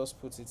to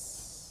just put it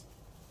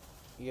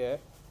here.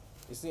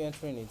 It's still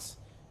entering it.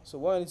 So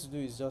what I need to do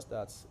is just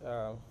that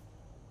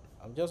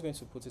I'm just going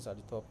to put it at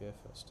the top here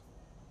first.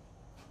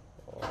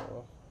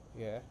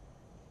 Yeah.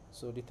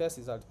 So the text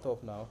is at the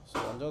top now. So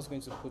I'm just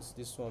going to put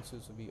this one too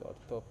to be at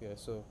the top here.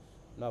 So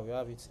now we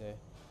have it here.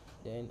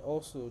 Then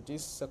also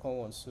this second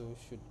one too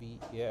should be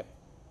here.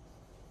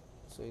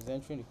 So it's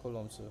entering the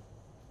column too.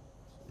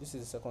 So this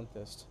is the second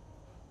test.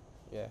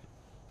 Yeah.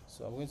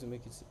 So I'm going to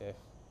make it here.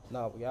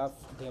 Now we have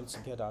them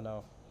together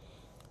now.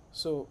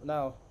 So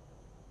now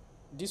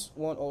this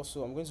one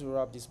also, I'm going to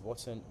wrap this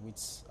button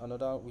with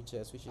another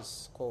widget which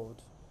is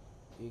called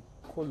a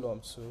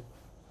column too.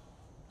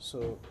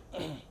 So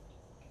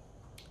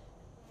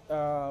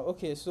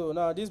okay, so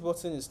now this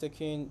button is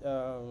taking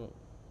the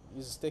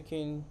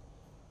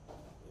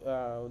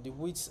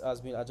width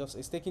has been adjusted.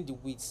 It's taking the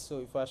width. So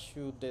if I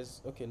should,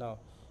 there's okay now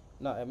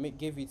I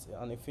gave it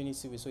an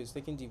infinity width, so it's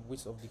taking the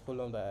width of the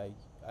column that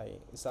I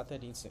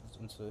inserted it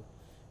into.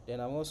 Then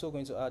I'm also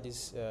going to add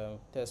this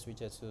test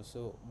widget too.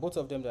 So both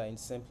of them are in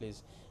the same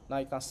place. Now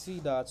you can see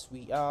that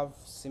we have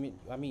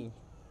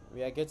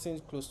we are getting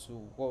close to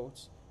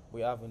what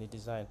we have in the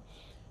design.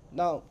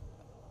 Now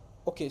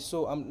okay,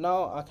 so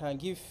now I can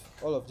give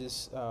all of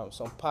this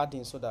some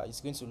padding so that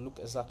it's going to look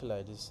exactly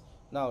like this.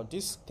 Now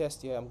this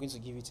text here, I'm going to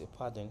give it a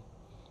padding.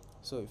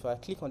 So if I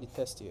click on the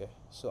text here,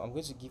 so I'm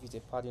going to give it a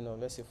padding of,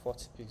 let's say,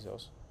 40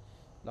 pixels.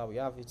 Now we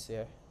have it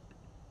here,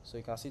 so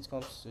you can see it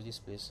comes to this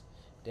place.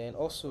 Then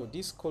also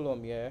this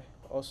column here,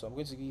 also I'm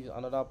going to give it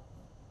another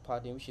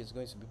padding, which is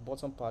going to be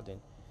bottom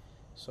padding.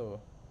 So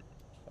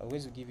I'm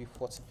going to give it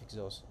 40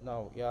 pixels.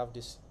 Now you have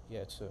this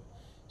here too.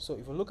 So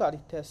if you look at the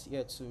text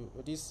here too,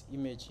 this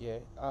image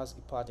here has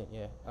a padding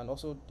here, and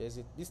also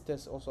this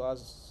text also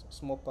has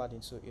small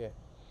padding too here.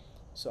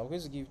 So I'm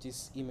going to give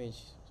this image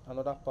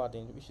another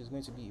padding, which is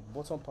going to be a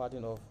bottom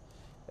padding of,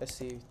 let's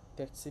say,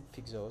 30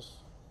 pixels.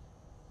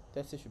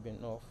 30 should be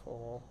enough,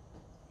 or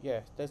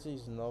yeah, 30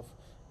 is enough.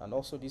 And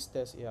also this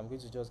text here, I'm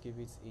going to just give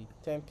it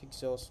a 10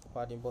 pixels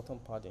padding, bottom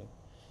padding.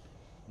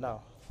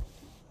 Now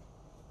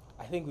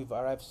I think we've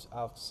arrived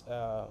at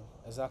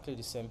exactly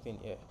the same thing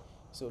here.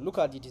 So look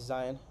at the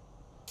design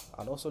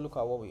and also look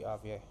at what we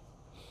have here.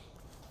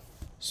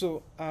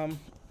 So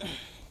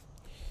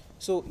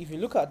so if you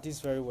look at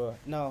this very well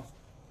now,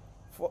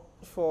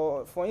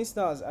 for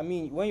instance,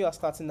 when you are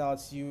starting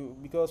out,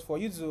 because for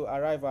you to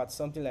arrive at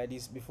something like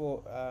this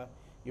before,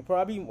 you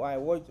probably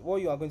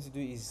what you are going to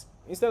do is,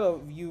 instead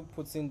of you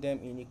putting them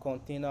in a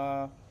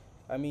container,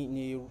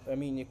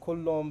 in a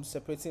column,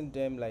 separating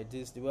them like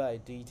this the way I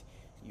did,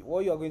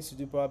 what you are going to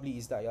do probably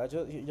is that you're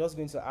just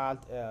going to add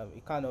a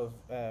kind of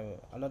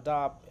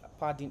another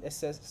padding,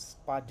 excess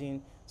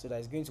padding, so that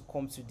it's going to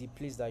come to the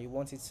place that you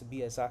want it to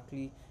be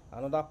exactly.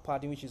 Another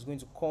padding which is going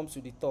to come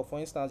to the top. For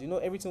instance,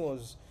 everything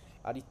was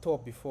at the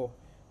top before.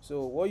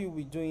 So what you'll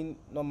be doing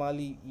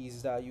normally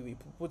is that you will be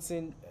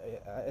putting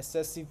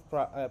excessive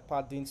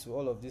padding to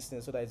all of these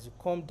things, so that it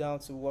will come down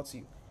to what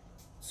you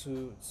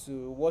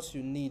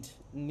need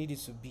it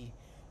to be.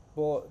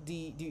 But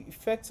the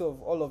effect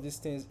of all of these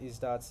things is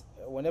that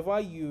whenever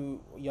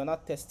you're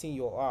not testing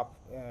your app,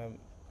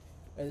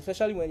 and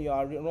especially when you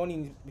are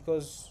running,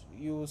 because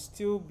you will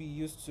still be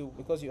used to,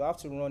 because you have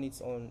to run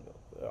it on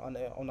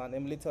an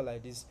emulator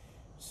like this,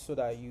 so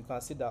that you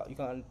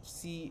can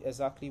see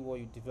exactly what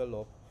you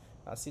develop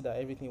and see that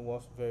everything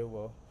works very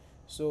well.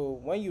 So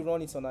when you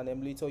run it on an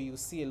emulator, you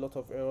see a lot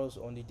of errors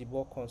on the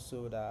debug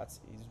console. That is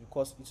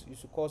because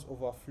it's to cause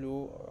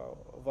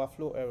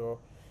overflow error.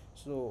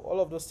 So all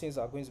of those things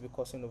are going to be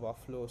causing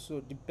overflow.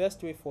 So the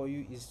best way for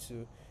you is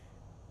to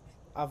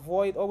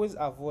always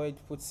avoid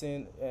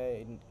putting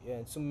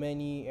too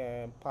many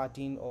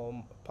padding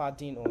on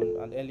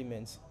an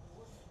element.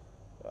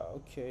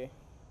 Okay,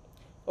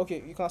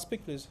 okay, you can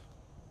speak, please.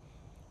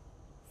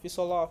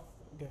 Fisola.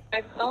 Okay.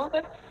 I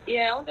wanted,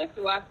 yeah, I wanted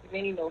to ask the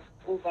meaning of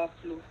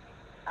overflow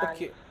and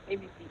Okay,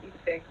 maybe the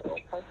effect or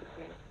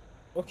consequence.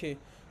 okay.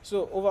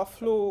 So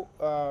overflow.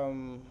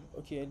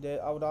 Okay,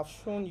 I would have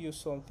shown you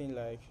something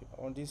like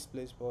on this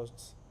place, but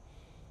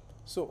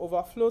so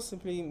overflow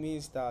simply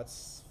means that,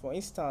 for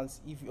instance,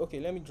 if you, okay,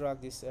 let me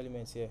drag this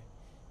element here.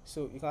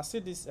 So you can see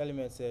this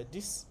element here.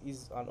 This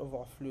is an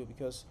overflow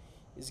because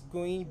it's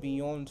going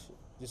beyond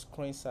the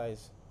screen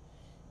size.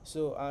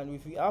 So, and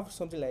if you have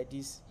something like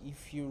this,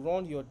 if you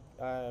run your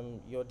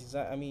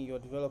design, your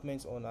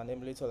development on an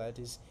emulator like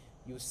this,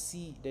 you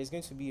see there's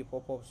going to be a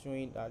pop-up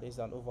showing that there's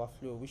an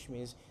overflow, which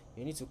means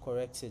you need to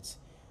correct it.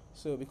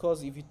 So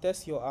because if you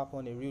test your app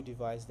on a real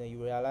device, then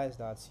you realize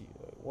that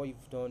what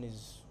you've done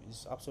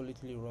is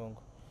absolutely wrong.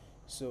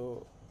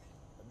 So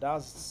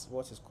that's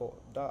what is called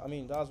that.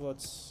 That's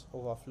what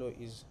overflow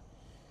is.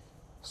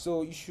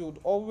 So you should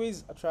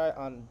always try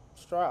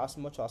as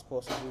much as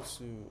possible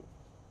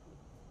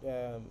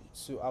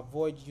to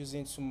avoid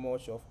using too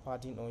much of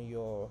padding on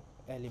your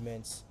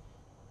elements,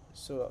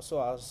 so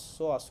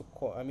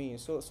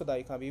that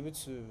you can be able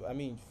to,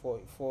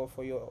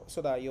 for your,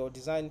 so that your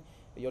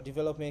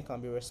development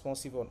can be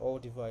responsive on all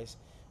device.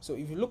 So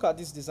if you look at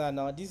this design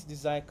now, this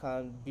design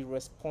can be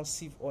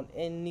responsive on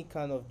any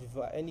kind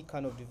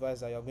of device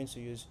that you're going to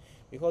use,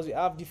 because we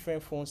have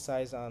different phone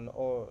size and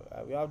or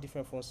we have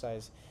different phone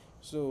size.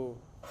 So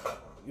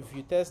if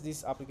you test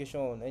this application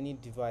on any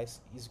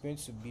device, it's going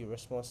to be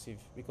responsive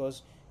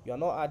because you are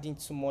not adding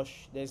too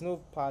much. There's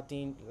no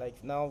padding,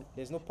 like now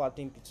there's no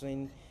padding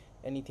between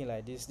anything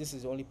like this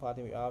is the only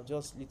padding we have,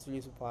 just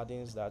little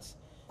paddings that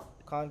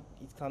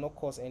cannot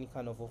cause any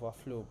kind of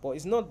overflow. But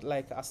it's not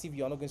like as if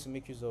you are not going to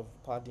make use of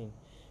padding.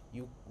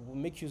 You will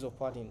make use of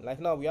padding. Like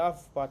now we have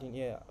padding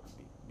here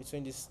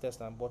between this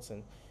test and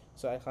button,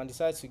 so I can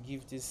decide to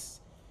give this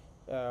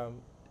um,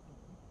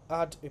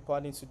 add a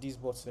padding to this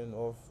button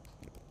of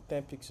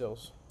 10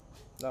 pixels.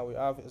 Now we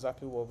have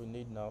exactly what we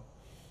need now.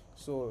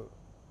 So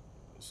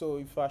so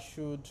if I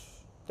should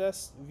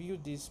test view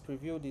this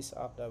preview this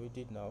app that we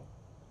did now.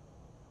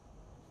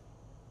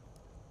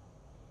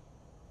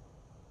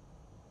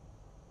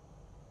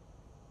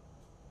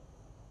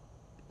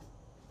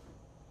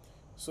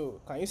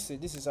 So can you see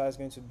this is how it's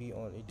going to be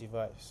on a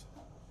device?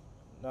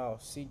 Now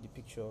see the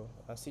picture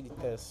and see the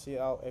test. See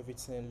how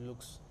everything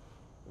looks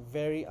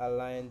very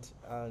aligned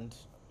and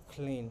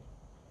clean.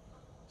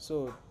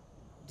 So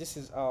this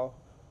is how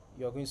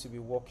you're going to be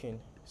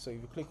working. So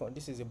if you click on,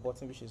 this is a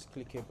button which is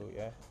clickable,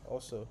 yeah,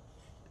 also.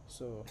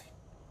 So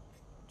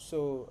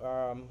so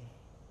um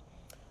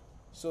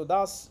so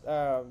that's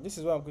this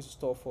is what I'm going to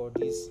stop for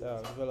this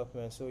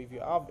development. So if you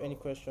have any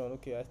question,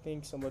 okay, I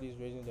think somebody is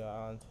raising their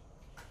hand.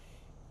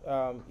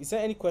 Is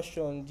there any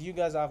question? Do you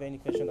guys have any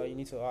question that you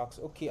need to ask?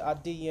 Okay,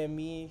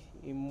 Adeyemi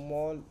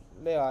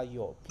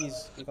Imoleayo,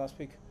 please, you can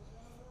speak.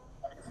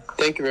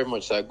 Thank you very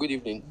much, sir. Good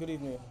evening. Good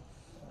evening.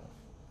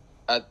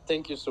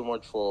 Thank you so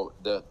much for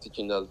the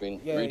teaching that's been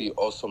Yeah, really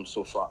awesome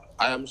so far.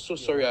 I am so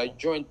sorry I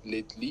joined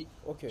lately.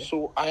 okay.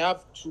 So I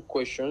have two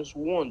questions.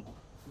 One,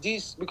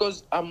 this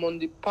because I'm on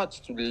the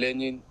path to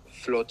learning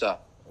Flutter,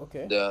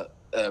 Okay. the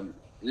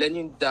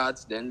learning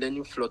that, then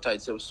learning Flutter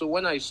itself. So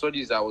when I saw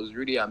this, I was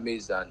really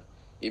amazed and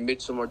it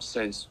made so much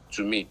sense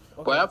to me.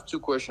 But I Okay. have two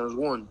questions.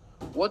 One,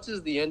 what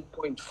is the end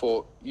point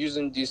for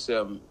using this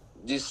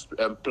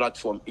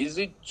platform? Is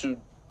it to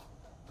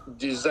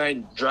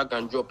design, drag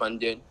and drop, and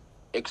then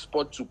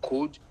export to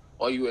code,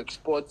 or you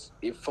export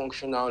a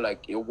functional,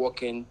 like a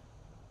working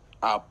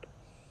app?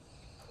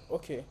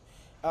 Okay.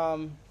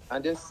 And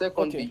then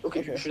secondly,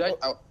 Okay. should I? Yeah, I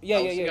yeah,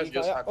 was yeah. thinking I You should can,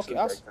 just ask okay. so that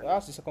I Ask can.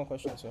 ask the second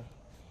question, sir.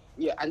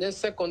 Yeah, and then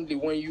secondly,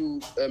 when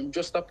you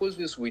just oppose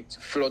this with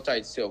Flutter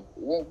itself,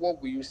 what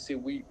will you say?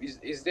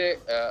 Is there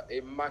a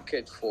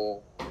market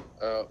for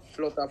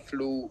Flutter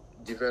Flow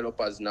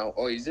developers now,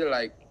 or is it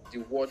like the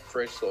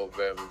WordPress of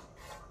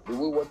the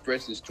way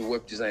WordPress is to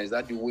web design? Is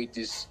that the way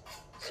this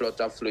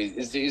Flutter Flow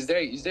is? Is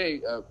there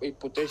a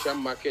potential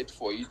market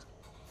for it,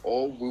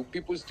 or will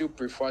people still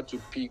prefer to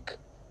pick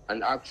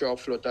an actual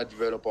Flutter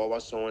developer over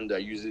someone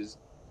that uses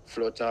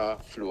Flutter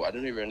Flow? I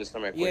don't even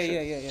understand my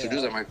question. Yeah. So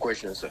those are my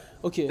questions, sir.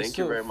 Okay. Thank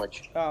you very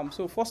much.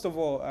 So first of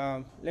all,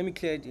 let me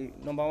clear the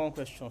number one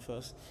question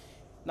first.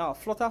 Now,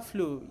 Flutter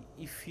Flow,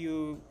 if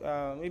you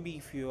maybe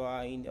if you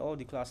are in all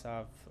the class,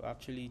 I've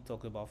actually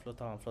talked about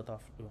Flutter and Flutter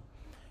Flow.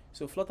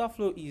 So Flutter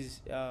Flow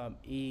is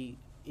a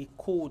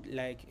code,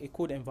 like a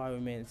code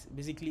environment.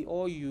 Basically,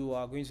 all you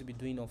are going to be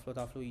doing on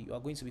Flutter Flow, you are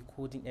going to be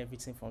coding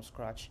everything from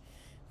scratch.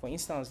 For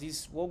instance,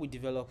 this what we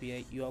develop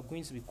here, you are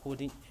going to be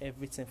coding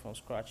everything from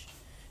scratch.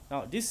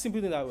 Now, this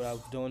simple thing that we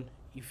have done,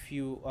 if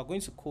you are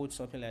going to code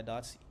something like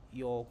that,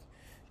 your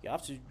You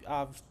have to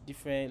have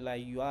different,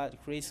 like you are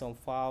create some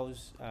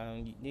files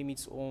and you name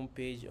its own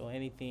page or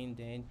anything.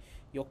 Then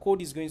your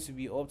code is going to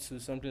be up to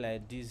something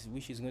like this,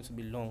 which is going to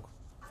be long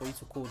for you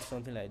to code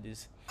something like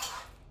this.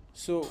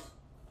 So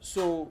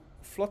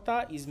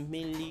Flutter is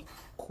mainly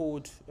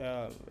code,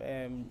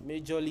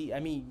 majorly. I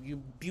mean,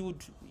 you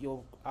build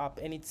your app,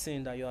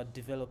 anything that you are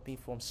developing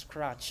from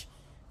scratch.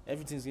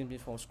 Everything's gonna be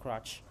from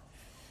scratch.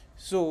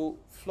 So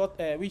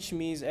which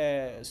means,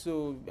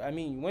 so I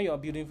mean, when you are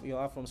building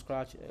your app from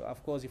scratch,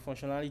 of course the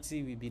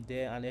functionality will be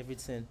there and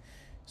everything.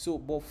 So,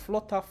 but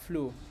Flutter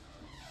Flow,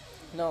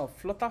 now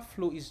Flutter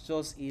Flow is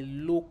just a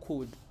low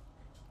code.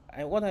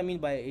 And what I mean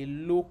by a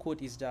low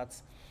code is that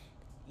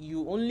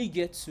you only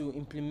get to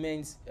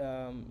implement,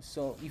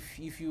 so if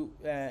you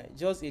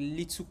just a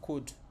little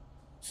code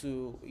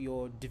to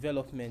your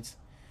development,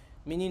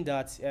 meaning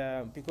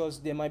that, because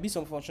there might be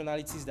some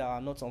functionalities that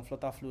are not on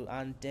Flutterflow,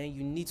 and then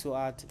you need to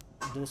add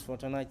those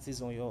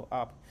functionalities on your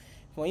app.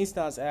 For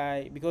instance,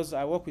 because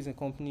I work with a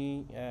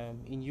company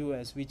in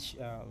US, which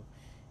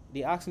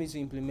they asked me to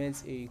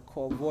implement a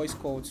voice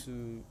call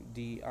to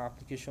the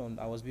application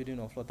I was building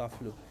on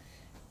Flutterflow.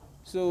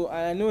 So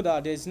I know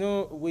that there's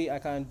no way I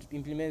can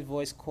implement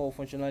voice call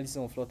functionality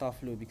on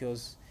Flutterflow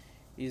because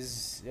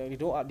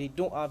they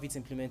don't have it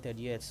implemented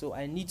yet. So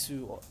I need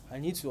to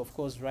of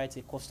course write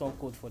a custom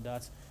code for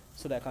that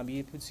so that I can be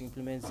able to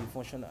implement the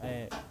function,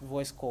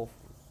 voice call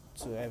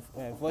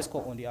voice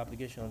call on the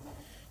application.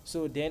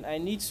 So then I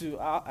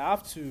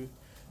have to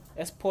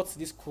export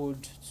this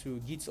code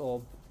to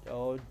GitHub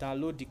or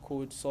download the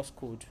code source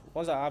code.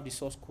 Once I have the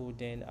source code,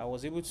 then I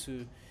was able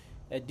to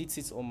edit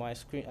it on my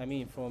screen. I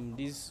mean, from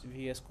this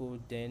VS Code,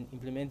 then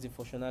implement the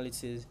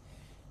functionalities.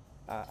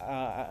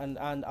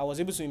 And I was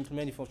able to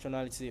implement the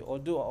functionality.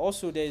 Although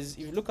also if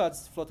you look at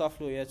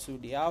Flutterflow here too,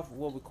 they have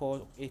what we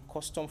call a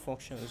custom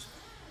functions,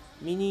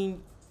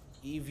 meaning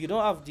if you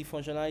don't have the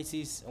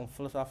functionalities on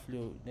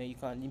Flutterflow, then you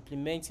can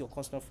implement your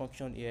custom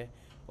function here,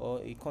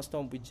 or a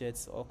custom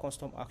widgets or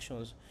custom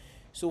actions.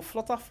 So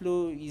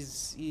Flutterflow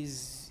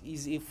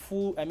is a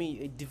full, I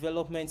mean, a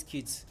development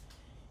kit,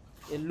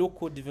 a low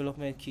code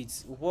development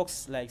kit. It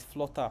works like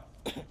Flutter,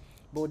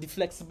 but the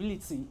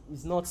flexibility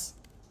is not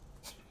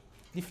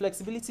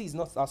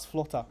as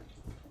Flutter,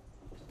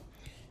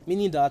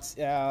 meaning that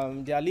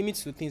there are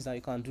limits to things that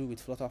you can do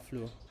with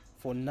Flutterflow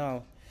for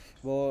now.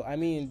 But I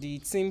mean, the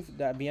team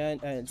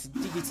behind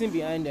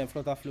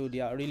Flutterflow, they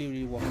are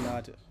really working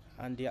hard,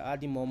 and they are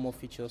adding more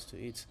features to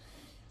it.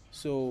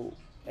 So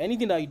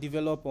anything that you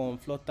develop on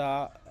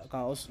Flutter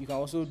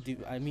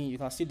I mean, you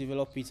can still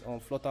develop it on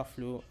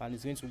Flutterflow, and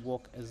it's going to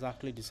work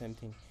exactly the same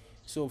thing.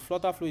 So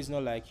Flutterflow is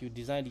not like you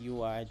design the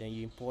UI, then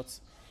you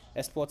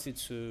export it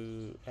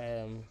to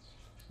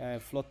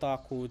Flutter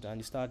code, and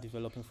you start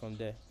developing from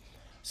there.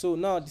 So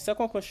now the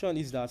second question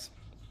is that,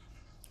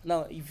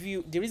 now if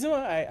you the reason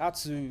why I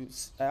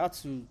had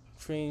to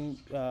train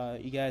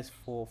you guys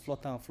for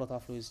Flutter and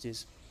Flutterflow is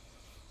this.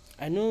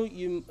 I know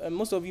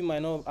most of you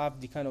might not have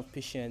the kind of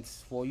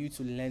patience for you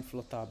to learn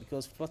Flutter,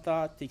 because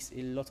Flutter takes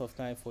a lot of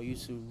time for you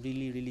to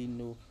really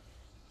know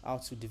how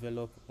to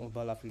develop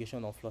mobile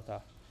application on Flutter.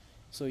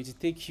 So it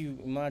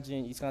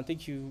can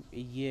take you a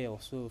year or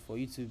so for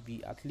you to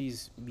be at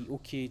least be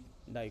okay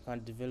that you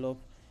can develop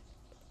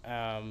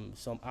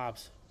some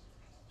apps.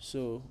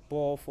 So,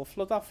 but for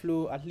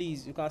Flutterflow, at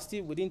least you can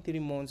still, within 3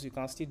 months, you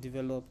can still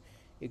develop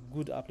a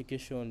good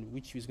application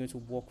which is going to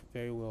work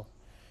very well.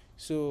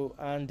 So,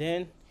 and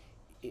then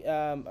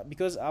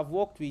because I've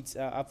worked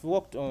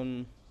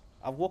on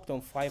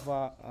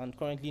Fiverr, and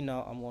currently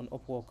now I'm on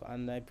Upwork,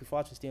 and I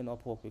prefer to stay on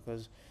Upwork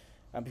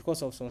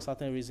because of some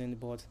certain reason.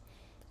 But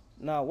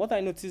now what I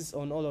notice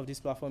on all of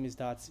these platforms is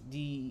that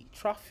the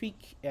traffic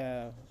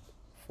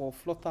for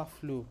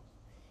Flutterflow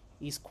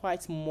is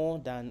quite more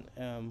than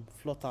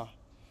Flutter.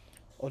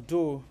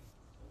 Although,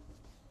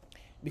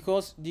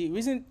 because the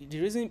reason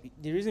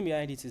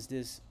behind it is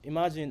this: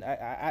 imagine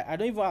I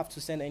don't even have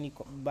to send any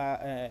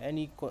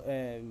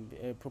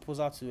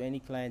proposal to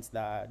any clients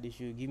that they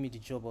should give me the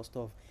job or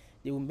stuff.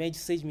 They will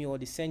message me, or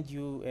they send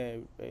you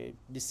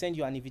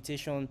an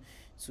invitation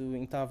to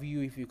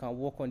interview if you can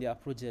work on their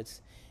projects.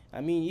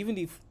 I mean, even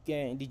if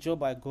the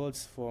job I got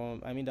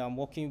from, I mean, that I'm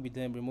working with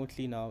them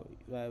remotely now,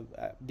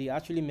 they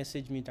actually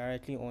messaged me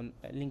directly on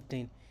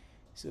LinkedIn.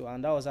 So,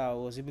 and that was how I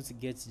was able to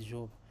get the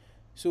job.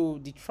 So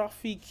the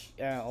traffic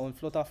on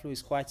Flutterflow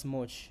is quite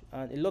much,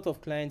 and a lot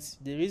of clients.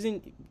 The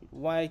reason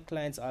why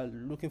clients are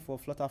looking for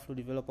Flutterflow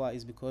developer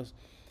is because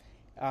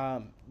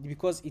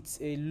it's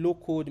a low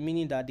code,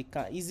 meaning that they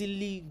can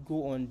easily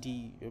go on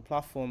the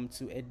platform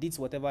to edit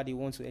whatever they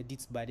want to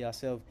edit by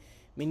themselves,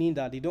 meaning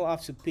that they don't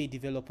have to pay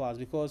developers.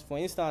 Because, for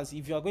instance,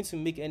 if you are going to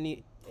make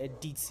any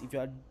edits, if you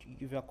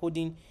are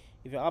coding,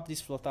 if you app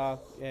this Flutter,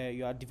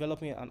 you are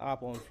developing an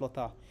app on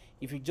Flutter.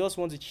 If you just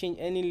want to change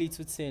any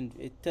little thing,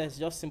 a test,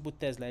 just simple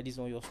test like this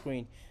on your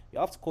screen, you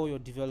have to call your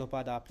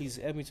developer that, please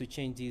help me to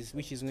change this,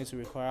 which is going to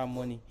require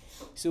money.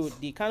 So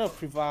they kind of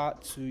prefer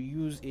to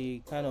use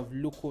a kind of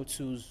local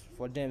tools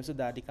for them, so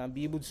that they can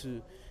be able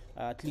to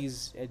at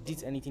least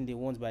edit anything they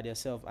want by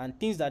themselves, and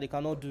things that they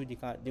cannot do,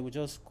 they will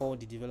just call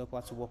the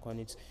developer to work on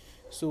it.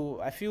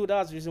 So I feel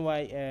that's the reason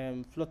why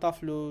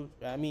flutterflow,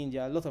 I mean,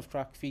 there are a lot of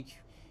traffic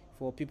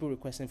for people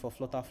requesting for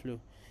flutterflow.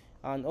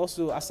 And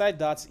also, aside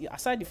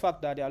the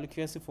fact that they are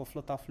requesting for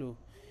flutterflow,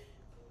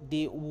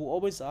 they will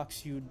always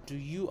ask you, do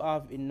you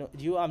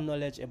have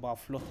knowledge about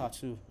Flutter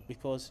too?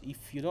 Because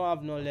if you don't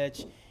have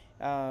knowledge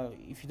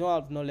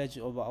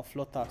about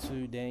Flutter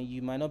too, then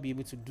you might not be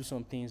able to do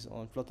some things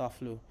on Flutter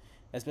Flow,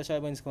 especially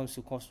when it comes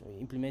to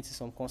implementing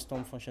some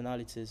custom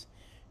functionalities.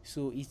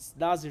 So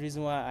that's the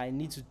reason why I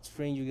need to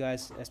train you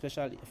guys,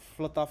 especially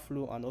Flutter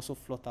Flow and also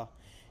Flutter.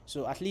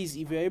 So at least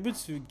if you're able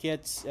to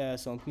get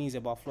some things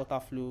about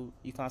Flutter Flow,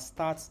 you can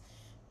start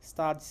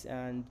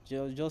and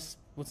just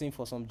put in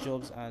for some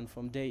jobs, and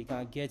from there you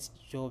can get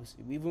jobs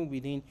even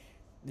within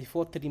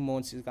before 3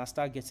 months. You can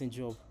start getting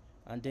job,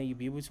 and then you'll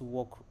be able to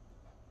work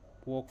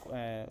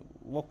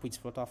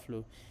with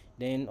Flutterflow.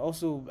 Then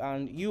also,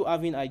 and you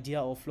having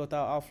idea of Flutter,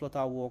 how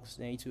Flutter works,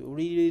 then it will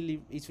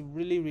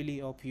really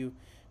help you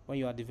when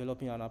you are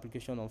developing an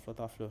application on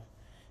Flutterflow.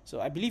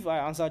 So I believe I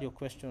answered your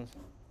questions.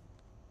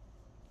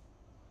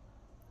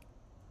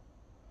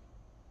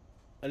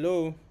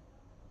 Hello.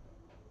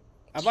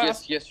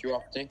 Yes, you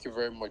are. Thank you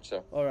very much,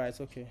 sir. All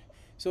right, okay.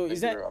 So Thank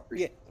is you that very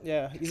much.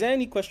 yeah? Is there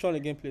any question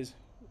again, please?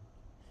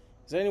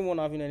 Is there anyone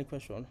having any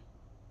question?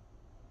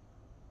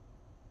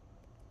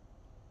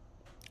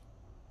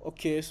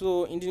 Okay,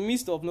 so in the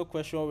midst of no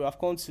question, we have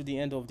come to the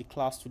end of the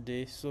class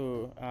today.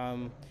 So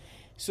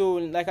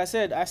like I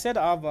said I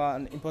have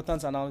an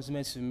important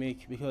announcement to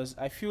make, because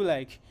I feel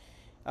like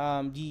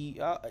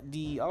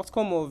the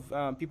outcome of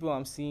people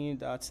I'm seeing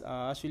that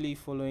are actually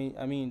following,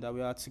 I mean, that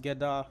we are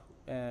together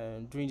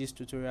during this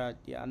tutorial,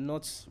 they are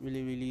not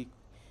really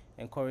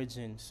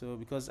encouraging. So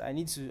because I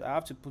have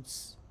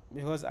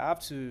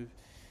to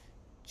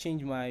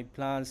change my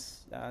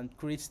plans and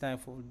create time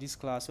for this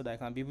class so that I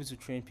can be able to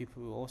train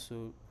people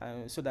also,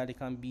 and so that they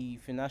can be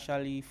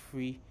financially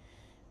free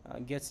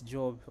and get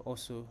job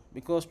also.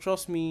 Because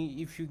trust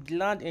me, if you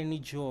land any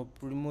job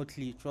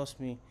remotely, trust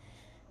me,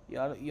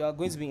 you are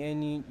going to be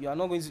earning. You are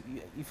not going to.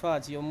 In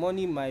fact, your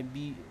money might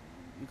be.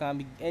 You can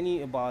be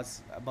earning about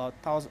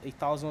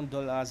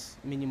 $1,000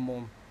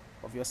 minimum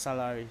of your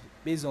salary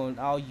based on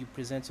how you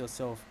present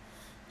yourself.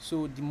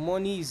 So the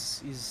money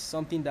is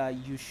something that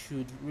you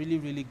should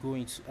really go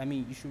into. I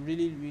mean, you should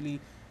really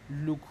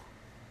look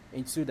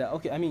into that.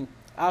 Okay, I mean,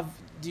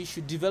 you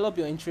should develop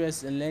your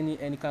interest in learning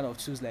any kind of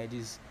tools like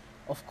this.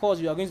 Of course,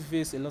 you are going to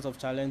face a lot of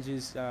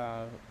challenges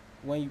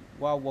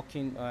while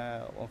working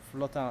on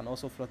Flutter and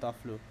also Flutter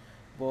Flow.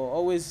 But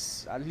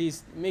always, at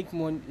least, make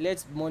money.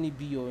 Let money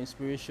be your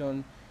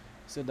inspiration,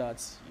 so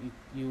that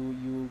you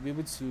will be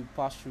able to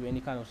pass through any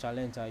kind of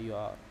challenge that you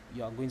are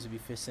going to be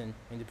facing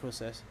in the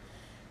process.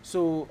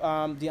 So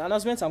the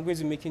announcement I'm going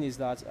to be making is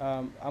that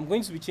I'm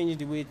going to be changing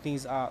the way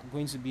things are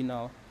going to be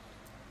now.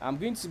 I'm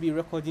going to be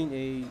recording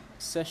a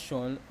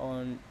session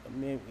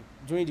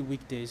during the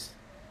weekdays.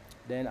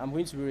 Then I'm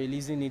going to be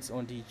releasing it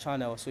on the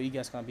channel so you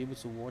guys can be able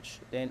to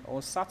watch. Then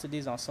on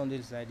Saturdays and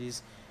Sundays like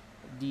this,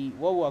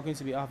 what we are going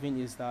to be having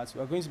is that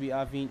we are going to be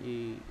having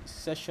a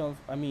session.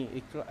 I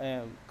mean,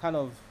 kind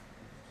of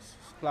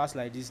class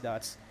like this,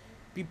 that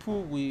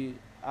people will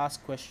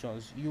ask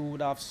questions. You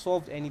would have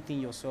solved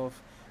anything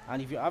yourself,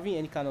 and if you're having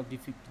any kind of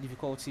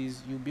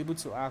difficulties, you'll be able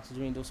to ask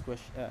during those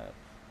questions,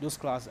 those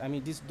class. I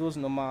mean, those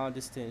normal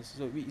distance.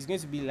 So it's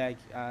going to be like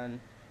an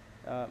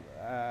uh,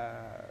 uh,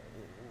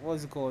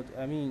 what's it called?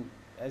 I mean,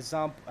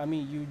 example. I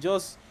mean, you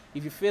just,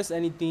 if you face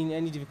any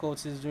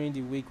difficulties during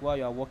the week while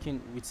you are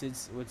working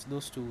with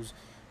those tools,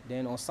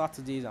 then on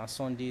Saturdays and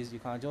Sundays you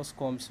can just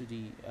come to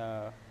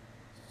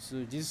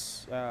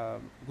this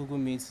Google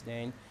Meet.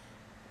 Then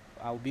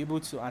I'll be able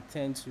to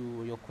attend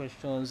to your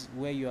questions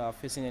where you are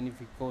facing any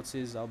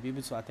difficulties. I'll be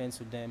able to attend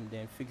to them,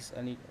 then fix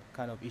any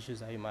kind of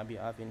issues that you might be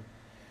having.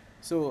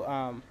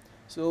 So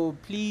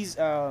please,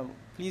 for,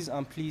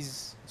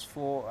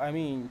 I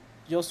mean,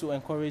 just to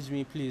encourage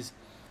me, please,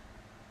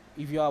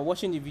 if you are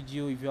watching the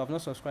video, if you have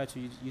not subscribed to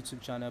YouTube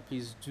channel,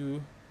 please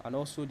do. And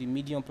also the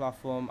Medium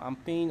platform, I'm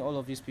paying all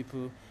of these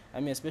people. I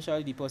mean,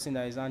 especially the person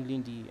that is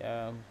handling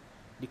the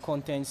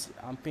contents.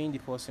 I'm paying the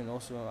person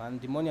also,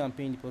 and the money I'm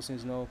paying the person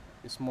is not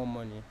a small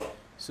money.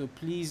 So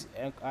please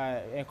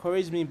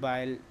encourage me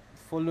by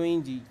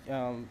following the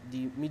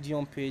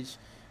Medium page,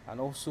 and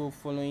also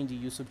following the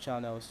YouTube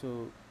channel.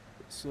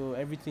 So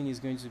everything is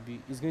going to be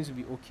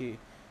okay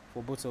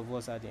for both of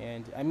us at the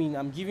end. I mean,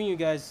 I'm giving you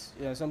guys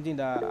something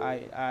that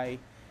I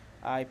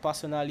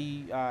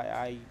personally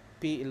I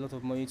pay a lot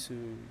of money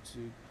to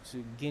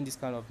gain this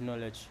kind of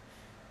knowledge.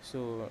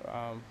 So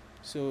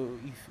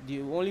if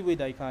the only way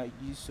that you can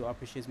use to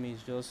appreciate me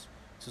is just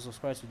to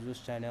subscribe to those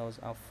channels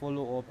and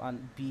follow up,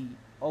 and be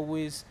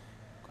always,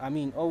 I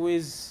mean,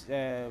 always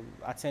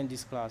attend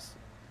this class.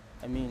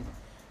 I mean,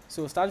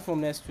 so starting from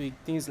next week,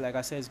 things, like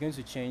I said, is going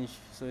to change.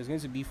 So it's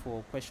going to be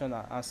for question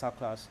and answer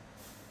class.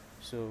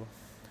 So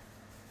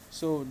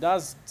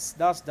that's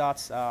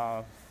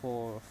that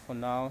for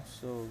now.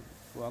 So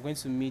We are going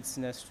to meet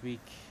next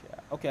week.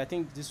 Okay, I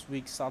think this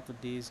week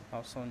Saturdays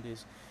or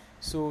Sundays.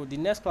 So the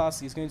next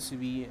class is going to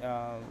be,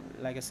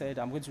 like I said,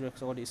 I'm going to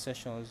record these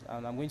sessions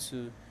and I'm going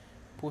to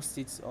post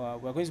it.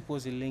 We're going to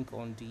post a link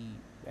on the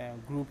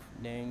group.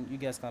 Then you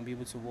guys can be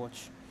able to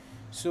watch.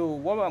 So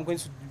what I'm going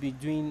to be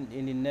doing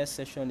in the next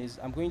session is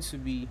I'm going to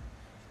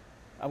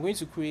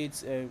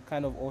create a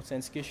kind of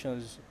authentication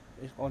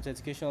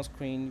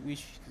screen,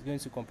 which is going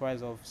to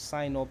comprise of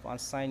sign up and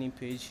sign in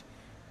page,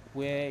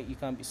 where you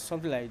can be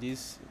something like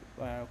this.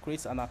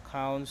 Create an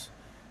account,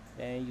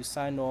 then you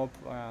sign up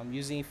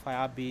using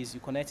Firebase. You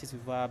connect it to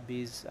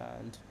Firebase,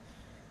 and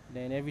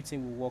then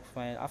everything will work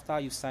fine. After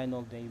you sign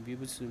up, then you'll be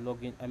able to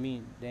log in.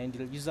 Then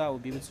the user will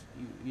be able to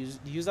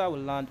the user will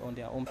land on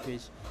their own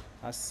page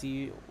and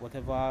see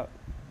whatever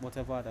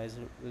that is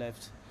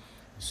left.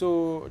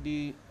 So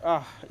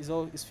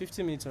it's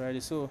 15 minutes already.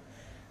 So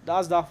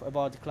that's that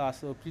about the class.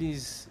 So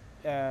please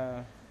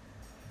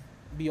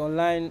be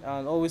online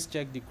and always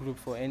check the group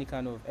for any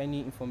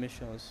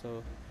information.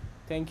 So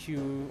thank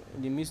you.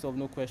 In the midst of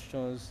no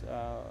questions,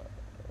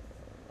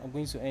 I'm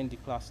going to end the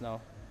class now.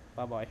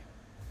 Bye bye.